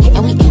girls,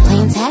 and we ain't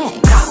playing tag.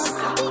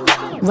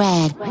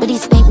 Rad, but he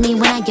spank me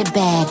when I get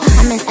bad.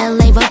 I'm in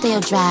LA, Rodeo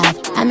Drive.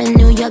 I'm in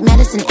New York,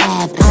 Madison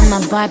Ave.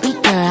 I'm a Barbie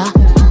girl.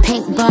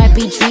 Pink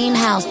Barbie dream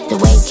house. The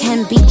way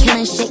Ken be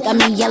killing shit got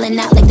me yelling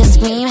out like the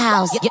Scream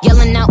House.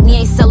 Yelling out, we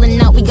ain't selling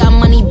out. We got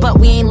money, but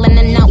we ain't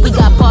lending out. We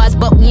got bars,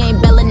 but we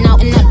ain't belling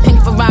out. In that pink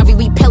Ferrari,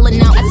 we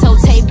pillin' out. I told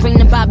Tay, bring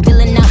the Bob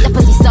Dylan out. That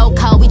pussy so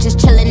cold, we just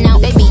chillin'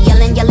 out. Baby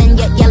yelling, yelling,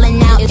 yet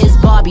yelling out. It's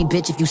Barbie,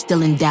 bitch, if you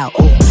still in doubt.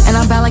 Ooh. And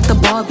I'm bad like the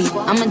Barbie.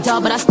 I'm a doll,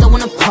 but I still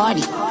wanna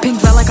party. Pink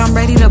felt like I'm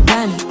ready to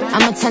bend.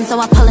 I'm a 10, so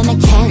I pull in a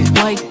Ken.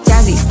 Like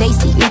Jazzy,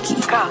 Stacy, Nicki.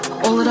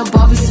 All of the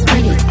Barbies is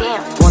pretty.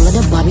 All of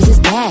the Barbies is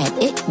bad.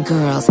 It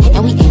girls,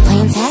 and we ain't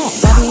playing tag.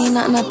 Barbie ain't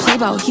nothing to play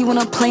about. He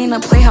wanna play in a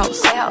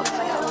playhouse.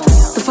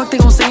 The fuck they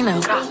gon' say now?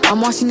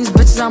 I'm watching these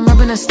bitches, I'm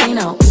rubbing a stain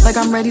out. Like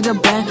I'm ready to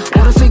bend.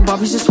 All the fake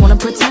Barbies just wanna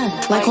pretend.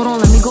 Like hold on,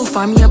 let me go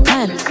find me a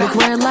pen. Look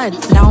where it led,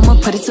 now I'ma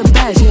put it to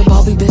bed. She a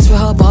Barbie bitch with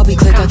her Barbie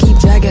click. I keep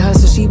dragging her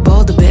so she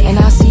bald a bit. And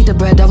I see the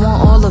bread, I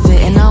want all of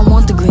it. And I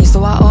want the green,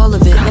 so I all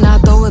of it. And I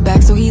throw it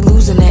back so he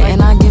losing it.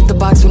 And I give the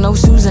box with no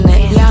shoes in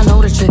it. Yeah, I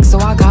know the trick, so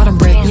I got him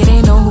brick. Yeah,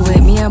 they know who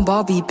hit me and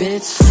Barbie,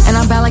 bitch. And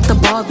I'm bad like the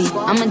Barbie.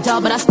 I'm a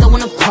doll, but I still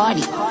wanna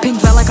party.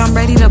 Pink felt like I'm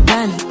ready to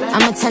bend.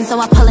 I'm a 10, so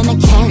I pull in a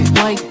Ken.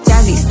 Like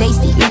Jazzy,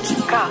 Stacy, Nicki.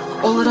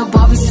 All of the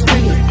Barbies is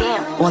pretty.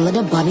 All of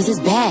the Barbies is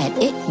bad.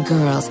 It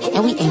girls,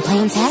 and we ain't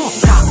playing tag.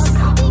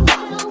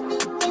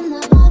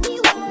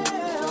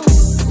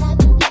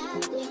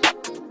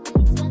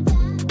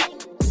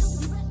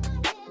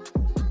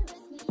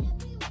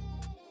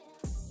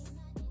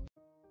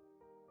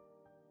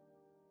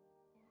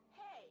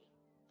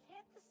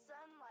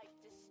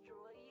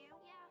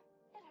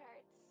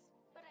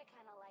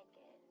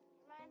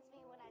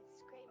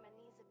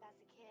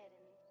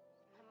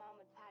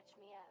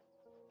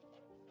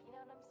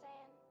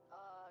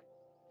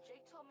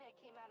 Jake told me I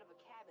came out of a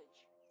cabbage.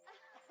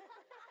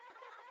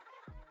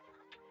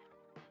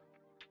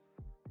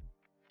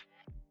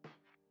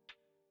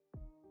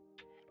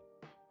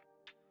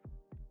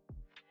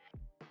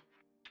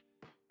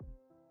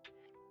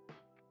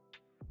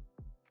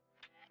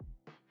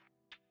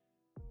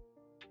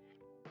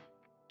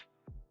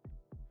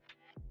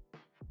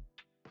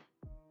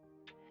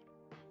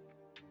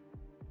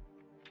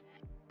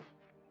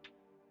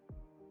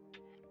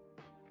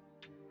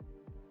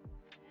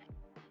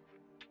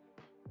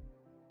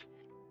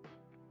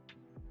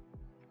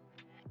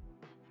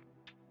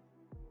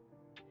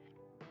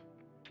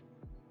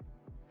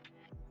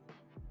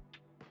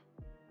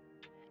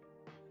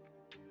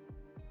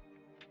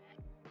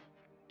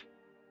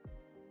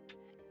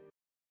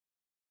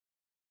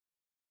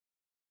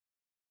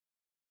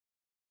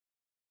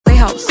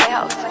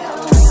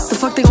 The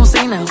fuck they gon'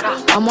 say now?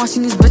 I'm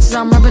watching these bitches,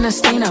 I'm rubbing a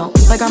stain out.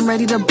 Like I'm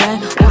ready to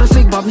bend. All the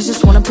fake Barbies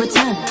just wanna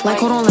pretend. Like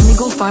hold on, let me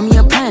go find me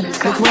a pen.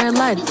 Look where it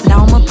led,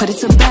 now I'ma put it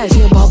to bed.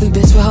 She a Barbie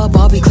bitch with her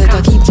Barbie click.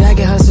 I keep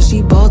dragging her so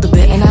she bald a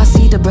bit. And I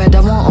see the bread,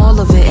 I want all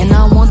of it. And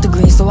I want the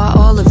green, so I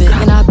all of it.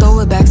 And I throw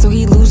it back so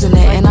he losing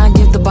it. And I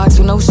give the box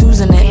with no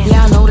shoes in it.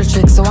 Yeah, I know the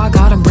trick, so I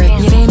got him brick.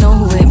 Yeah, they know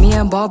who hit me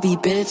and Barbie,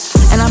 bitch.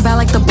 And I'm bad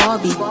like the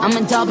Barbie. I'm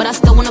a doll, but I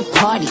still wanna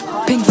party.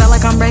 Pink felt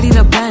like I'm ready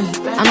to bend.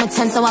 I'm a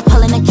 10, so I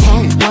pull in a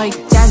Ken. Like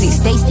Jazzy,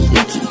 Stacy,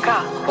 Nicki.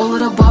 All of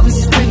the Barbies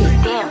is pretty.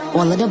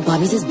 All of the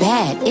Barbies is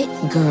bad. It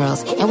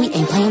girls, and we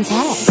ain't playing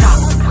tag.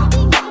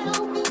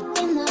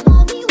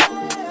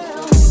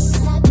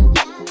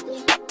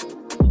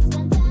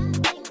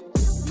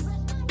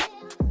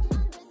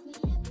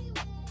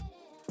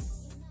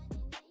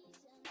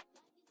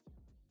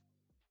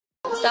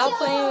 Stop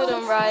playing with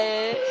him,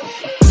 Riot.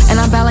 And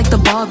I'm bad like the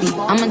Barbie.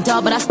 I'm a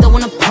doll, but I still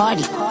wanna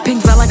party.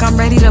 Pink felt like I'm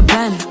ready to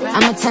bend.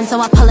 I'm a 10, so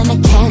I pull in a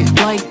Ken.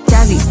 Like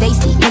Jazzy,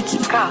 Stacy, Nicki.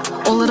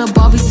 All of the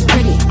Barbies is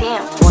pretty.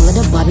 All of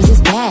the Barbies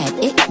is bad.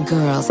 It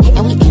girls,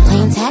 and we ain't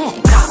playing tag.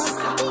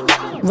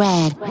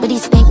 Rad, but he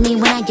spank me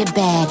when I get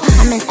bad.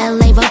 I'm in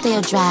LA,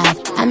 Rodeo Drive.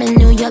 I'm in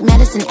New York,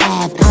 Madison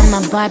Ave.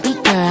 I'm a Barbie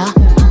girl.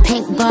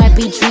 Pink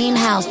Barbie dream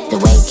house.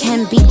 The way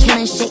Ken be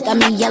killing shit got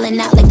me yelling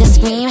out like the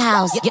Scream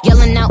House.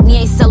 Yelling out, we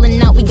ain't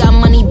selling out. We got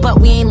money,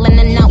 but we ain't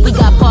lending out. We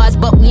got bars,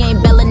 but we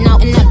ain't belling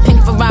out. In that pink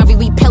Ferrari,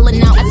 we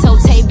pillin' out. I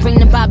told Tay, bring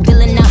the Bob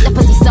Dylan out. That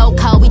pussy so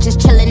cold, we just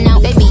chillin'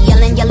 out. Baby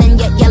yelling, yelling,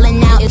 yet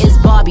yelling out. It's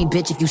Barbie,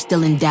 bitch, if you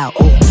still in doubt.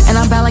 Ooh. And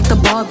I'm bad like the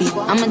Barbie.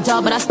 I'm a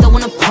doll, but I still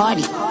wanna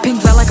party.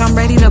 Pink felt like I'm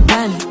ready to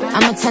bend.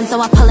 I'm a 10,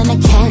 so I pull in a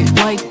Ken.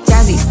 Like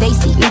Jazzy,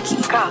 Stacy, Nicki.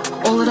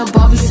 all of the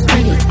Barbies is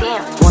pretty.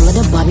 All of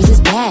the Barbies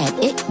is bad,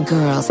 it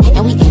girls,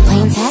 and we ain't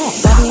playing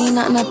tag. Bobby ain't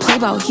nothing to play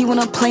about. He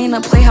wanna play in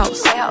a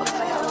playhouse.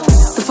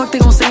 The fuck they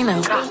gon' say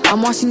now?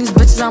 I'm watching these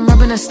bitches, I'm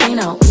rubbing a stain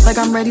out. Like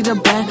I'm ready to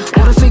bend.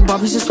 All the fake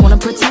Barbies just wanna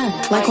pretend.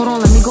 Like hold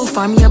on, let me go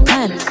find me a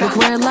pen. Look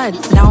where it led,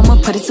 now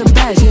I'ma put it to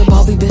bed. She a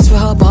Barbie bitch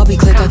with her Barbie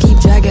click. I keep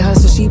dragging her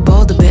so she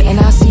bald a bit. And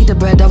I see the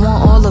bread, I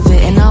want all of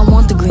it. And I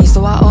want the green,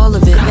 so I all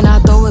of it. And I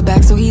throw it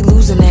back so he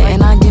losing it.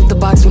 And I give the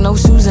box with no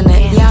shoes in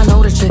it. Yeah, I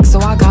know the trick, so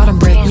I got him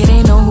brick. Yeah,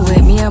 they know who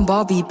hit me and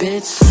Barbie,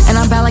 bitch. And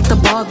I'm bad like the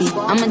Barbie.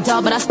 I'm a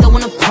doll, but I still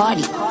wanna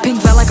party.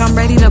 Pink felt like I'm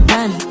ready to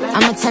bend.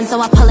 I'm a 10,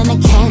 so I pull in a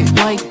Ken.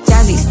 Like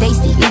Jazzy,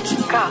 Stacy, Nicki.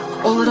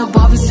 all of the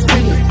Barbies is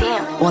pretty.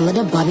 All of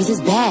the Barbies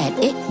is bad,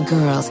 it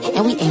girls,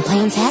 and we ain't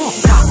playing tag.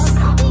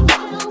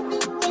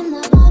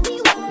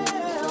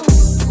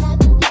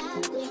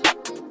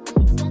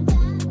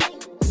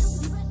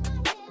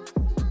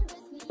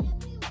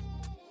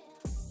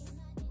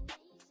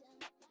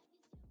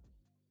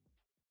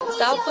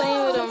 Stop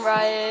playing with him,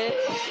 Riot.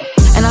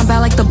 And I'm bad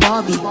like the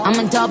Barbie. I'm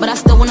a doll, but I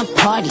still wanna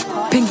party.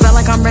 Pink felt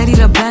like I'm ready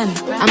to bend.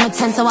 I'm a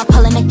 10, so I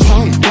pull in a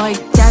Ken. Like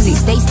Jazzy,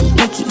 Stacy,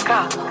 Nicki.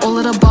 all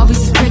of the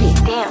Barbies is pretty.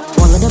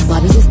 All of the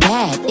Barbies is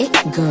bad, it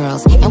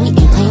girls, and we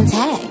ain't playing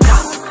tag.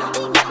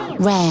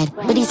 Rad,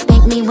 but he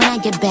spank me when I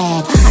get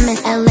bad. I'm in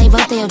LA,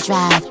 Rodeo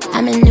Drive.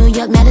 I'm in New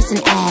York, Madison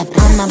Ave.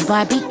 I'm a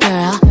Barbie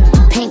girl.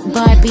 Pink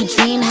Barbie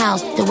dream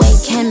house. The way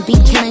Ken be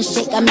killing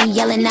shit got me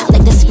yelling out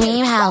like the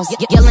Scream House.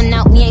 Yelling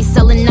out, we ain't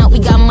selling out. We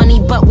got money,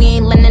 but we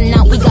ain't lending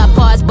out. We got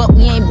bars, but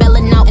we ain't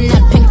belling out. In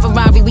that pink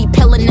Ferrari, we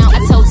pillin' out. I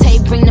told Tay,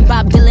 bring the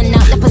Bob Dylan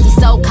out. That pussy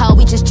so cold,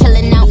 we just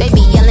chillin' out.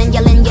 Baby yelling,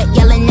 yelling, yet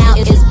yelling out.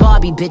 It's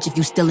Barbie, bitch, if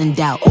you still in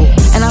doubt. Ooh.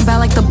 And I'm bad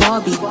like the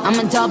Barbie. I'm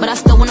a doll, but I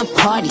still wanna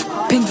party.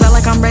 Pink felt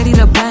like I'm ready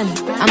to bend.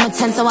 I'm a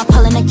 10, so I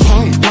pull in a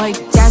Ken. Like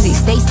Jazzy,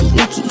 Stacy,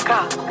 Nicki.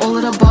 all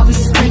of the Barbies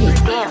is pretty.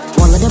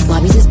 All of the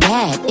Barbies is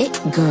bad, it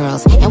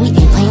girls, and we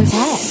ain't playing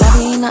tag.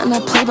 Bobby ain't nothing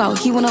to play about.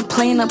 He wanna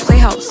play in a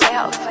playhouse.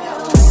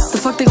 The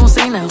fuck they gon'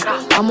 say now?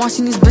 I'm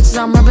watching these bitches,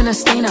 I'm rubbing a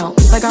stain out.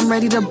 Like I'm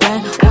ready to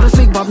bend. All the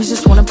fake Barbies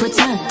just wanna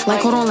pretend.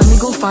 Like hold on, let me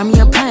go find me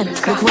a pen.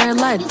 Look where it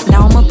led,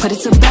 now I'ma put it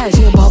to bed.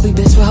 She a Barbie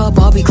bitch with her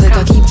Barbie click.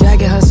 I keep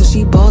dragging her so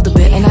she bald a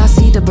bit. And I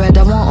see the bread,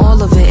 I want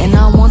all of it. And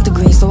I want the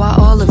green, so I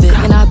all of it.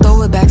 And I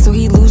throw it back so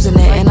he losing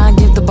it. And I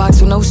give the box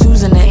with no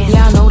shoes in it.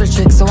 Yeah, I know the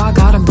trick, so I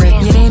got him brick.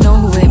 Yeah, they know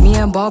who hit me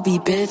and Barbie,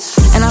 bitch.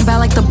 And I'm bad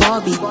like the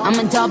Barbie. I'm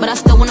a doll, but I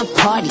still wanna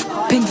party.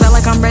 Pink felt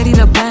like I'm ready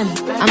to bend.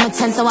 I'm a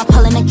 10, so I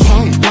pull in a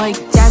Ken. Like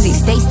Jazzy,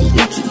 Stacy,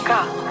 Nicki.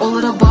 all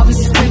of the Barbies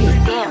is pretty.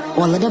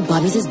 All of the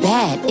Barbies is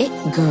bad, it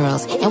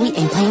girls, and we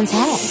ain't playing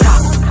tag.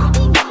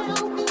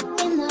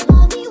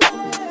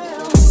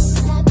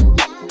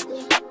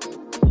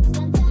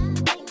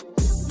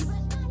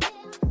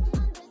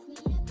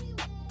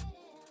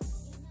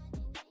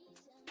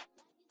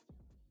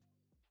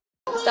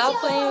 Stop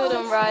playing with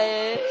him,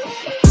 Riot.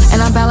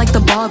 And I'm bad like the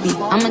Barbie.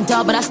 I'm a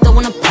doll, but I still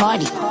wanna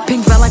party.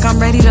 Pink felt like I'm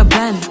ready to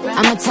bend.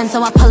 I'm a 10,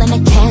 so I pull in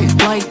a Ken.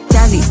 Like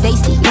Jazzy,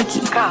 Stacy,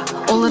 Nicki.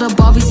 all of the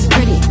Barbies is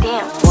pretty.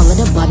 All of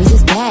the Barbies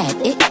is bad,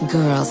 it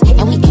girls,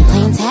 and we ain't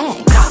playing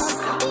tag.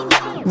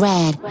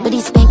 Rad, but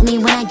he spank me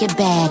when I get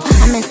bad.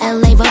 I'm in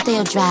LA,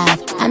 Rodeo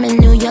Drive. I'm in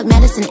New York,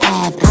 Madison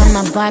Ave.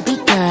 I'm a Barbie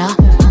girl.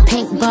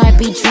 Pink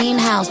Barbie dream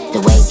house.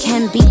 The way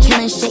Ken be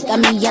killing shit got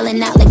me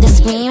yelling out like the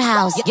Scream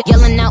House.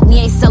 Yelling out, we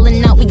ain't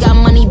selling out. We got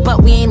money,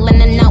 but we ain't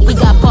lending out. We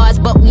got bars,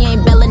 but we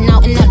ain't belling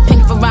out. In that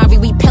pink Ferrari,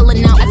 we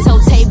pillin' out. I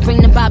told Tay,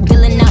 bring the Bob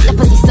Dylan out. That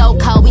pussy so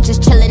cold, we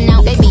just chillin'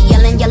 out. Baby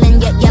yelling,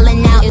 yelling, yet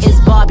yelling out. It's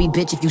Barbie,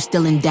 bitch, if you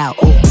still in doubt.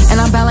 Ooh. And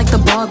I'm bad like the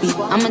Barbie.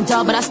 I'm a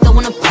doll, but I still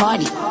wanna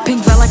party.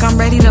 Pink felt like I'm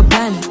ready to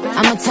bend.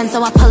 I'm a 10,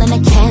 so I pull in a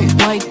Ken.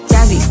 Like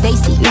Jazzy,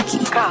 Stacy, Nicki.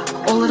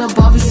 all of the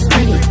Barbies is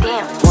pretty.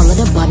 All of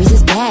the Barbies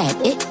is bad,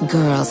 it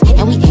girls,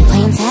 and we ain't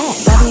playing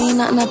tag. Bobby ain't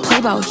nothing to play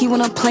about. He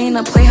wanna play in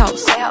a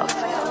playhouse.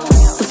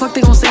 The fuck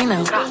they gon' say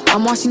now?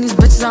 I'm watching these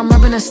bitches, I'm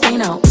rubbing a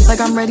stain out. Like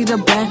I'm ready to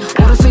bend.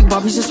 All the fake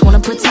Barbies just wanna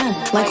pretend.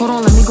 Like hold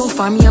on, let me go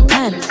find me a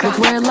pen. Look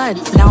where it led,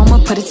 now I'ma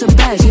put it to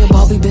bed. She a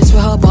Barbie bitch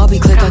with her Barbie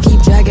click. I keep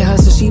dragging her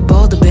so she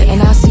bald a bit.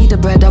 And I see the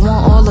bread, I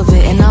want all of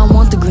it. And I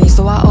want the green,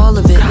 so I all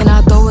of it. And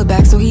I throw it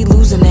back so he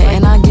losing it.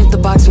 And I give the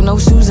box with no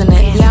shoes in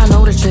it. Yeah, I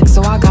know the trick,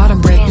 so I got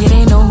him brick. Yeah,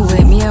 they know who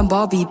hit me and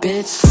Barbie,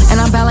 bitch. And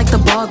I'm bad like the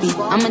Barbie.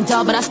 I'm a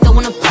doll, but I still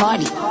wanna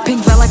party.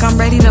 Pink felt like I'm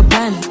ready to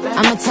bend.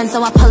 I'm a 10,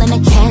 so I pull in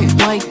a Ken.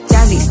 Like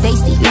Jazzy,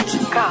 Stacy, Nicki.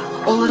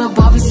 all of the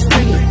Barbies is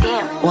pretty.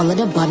 All of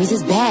the Barbies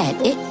is bad,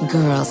 it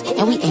girls,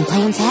 and we ain't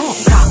playing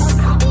tag.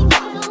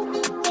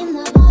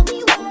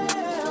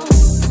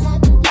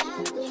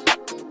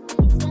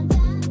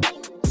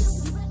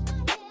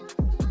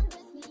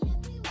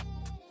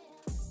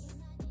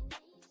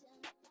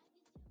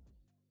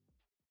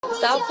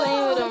 Stop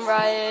playing with him,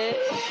 Riot.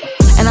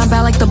 And I'm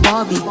bad like the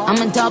Barbie. I'm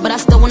a doll, but I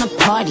still wanna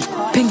party.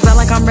 Pink felt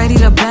like I'm ready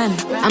to bend.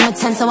 I'm a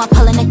 10, so I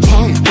pull in a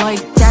Ken. Like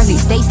Jazzy,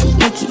 Stacy,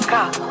 Nicki,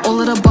 all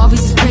of the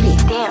Barbies is pretty.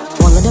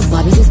 All of the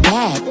Barbies is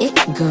bad. It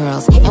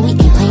girls, and we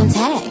ain't playing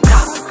tag.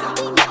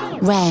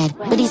 Rad,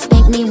 but he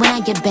spank me when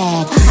I get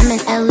bad. I'm in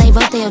LA,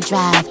 Rodeo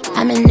Drive.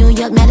 I'm in New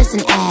York,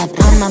 Madison Ave.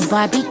 I'm a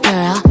Barbie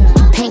girl,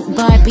 pink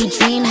Barbie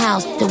dream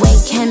house. The way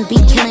Ken be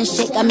killing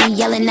shit got me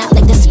yelling out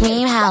like the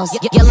Scream House.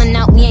 Yelling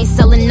out, we ain't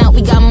selling out.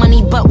 We got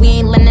money, but we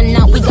ain't lending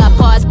out. We got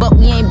bars, but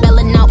we ain't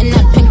belling out. In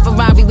that pink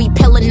Ferrari, we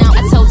pillin' out.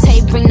 I told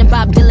Tay, bring the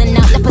Bob Dylan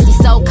out. That pussy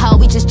so cold,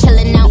 we just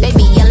chillin' out.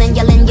 Baby yelling,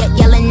 yelling, yet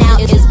yelling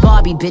out. It's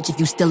Barbie, bitch, if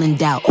you still in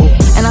doubt. Ooh.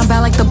 And I'm bad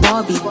like the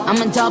Barbie.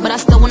 I'm a doll, but I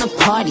still wanna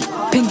party.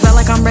 Pink felt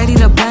like I'm ready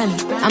to bend.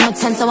 I'm a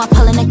 10, so I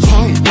pull in a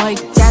Ken. Like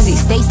Jazzy,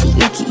 Stacy,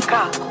 Nicki,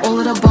 all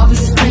of the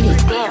Barbies is pretty.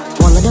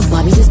 All of the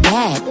Barbies is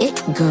bad. It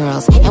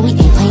girls, and we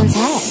ain't playing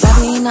tag.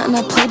 Bobby ain't nothing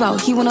to play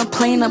about. He wanna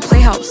play in a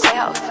playhouse.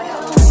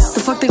 The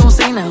fuck they gon'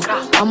 say now?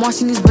 I'm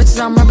watching these bitches,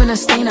 I'm rubbing a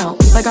stain out.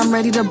 Like I'm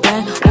ready to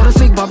bend. All the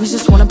fake Barbies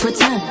just wanna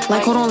pretend.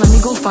 Like hold on, let me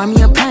go find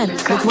me a pen.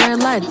 Look where it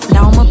led,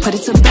 now I'ma put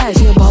it to bed.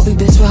 She a Barbie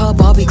bitch with her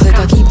Barbie click.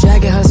 I keep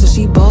dragging her so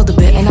she bald a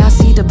bit. And I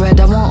see the bread,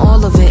 I want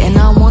all of it. And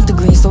I want the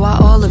green, so I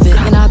all of it.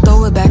 And I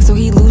throw it back so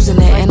he losing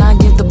it. And I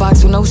give the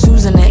box with no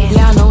shoes in it.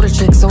 Yeah, I know the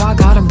trick, so I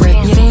got him brick.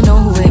 Yeah, they know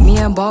who hit me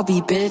and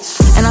Barbie, bitch.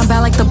 And I'm bad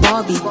like the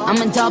Barbie. I'm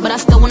a doll, but I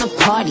still wanna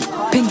party.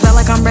 Pink felt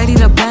like I'm ready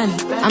to bend.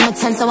 I'm a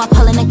 10, so I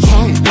pull in a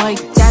Ken. Like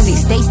Jazzy,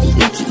 Stacy,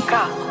 Nicki,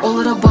 all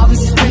of the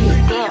Barbies is pretty.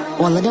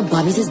 all of the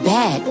Barbies is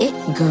bad. It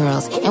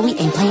girls, and we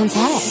ain't playing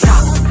tag.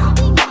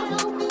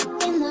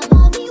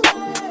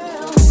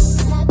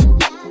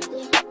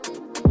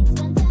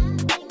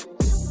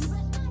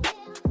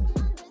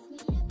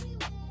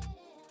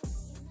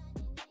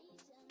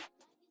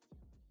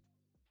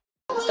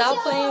 Stop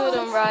playing with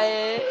him,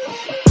 Riot.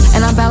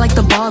 And I'm bad like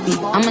the Barbie.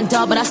 I'm a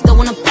doll, but I still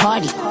wanna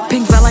party.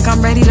 Pink felt like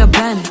I'm ready to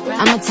bend.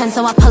 I'm a 10,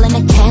 so I pull in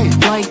a Ken.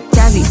 Like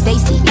Jazzy,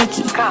 Stacy,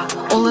 Nicki,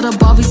 all of the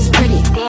Barbies is pretty.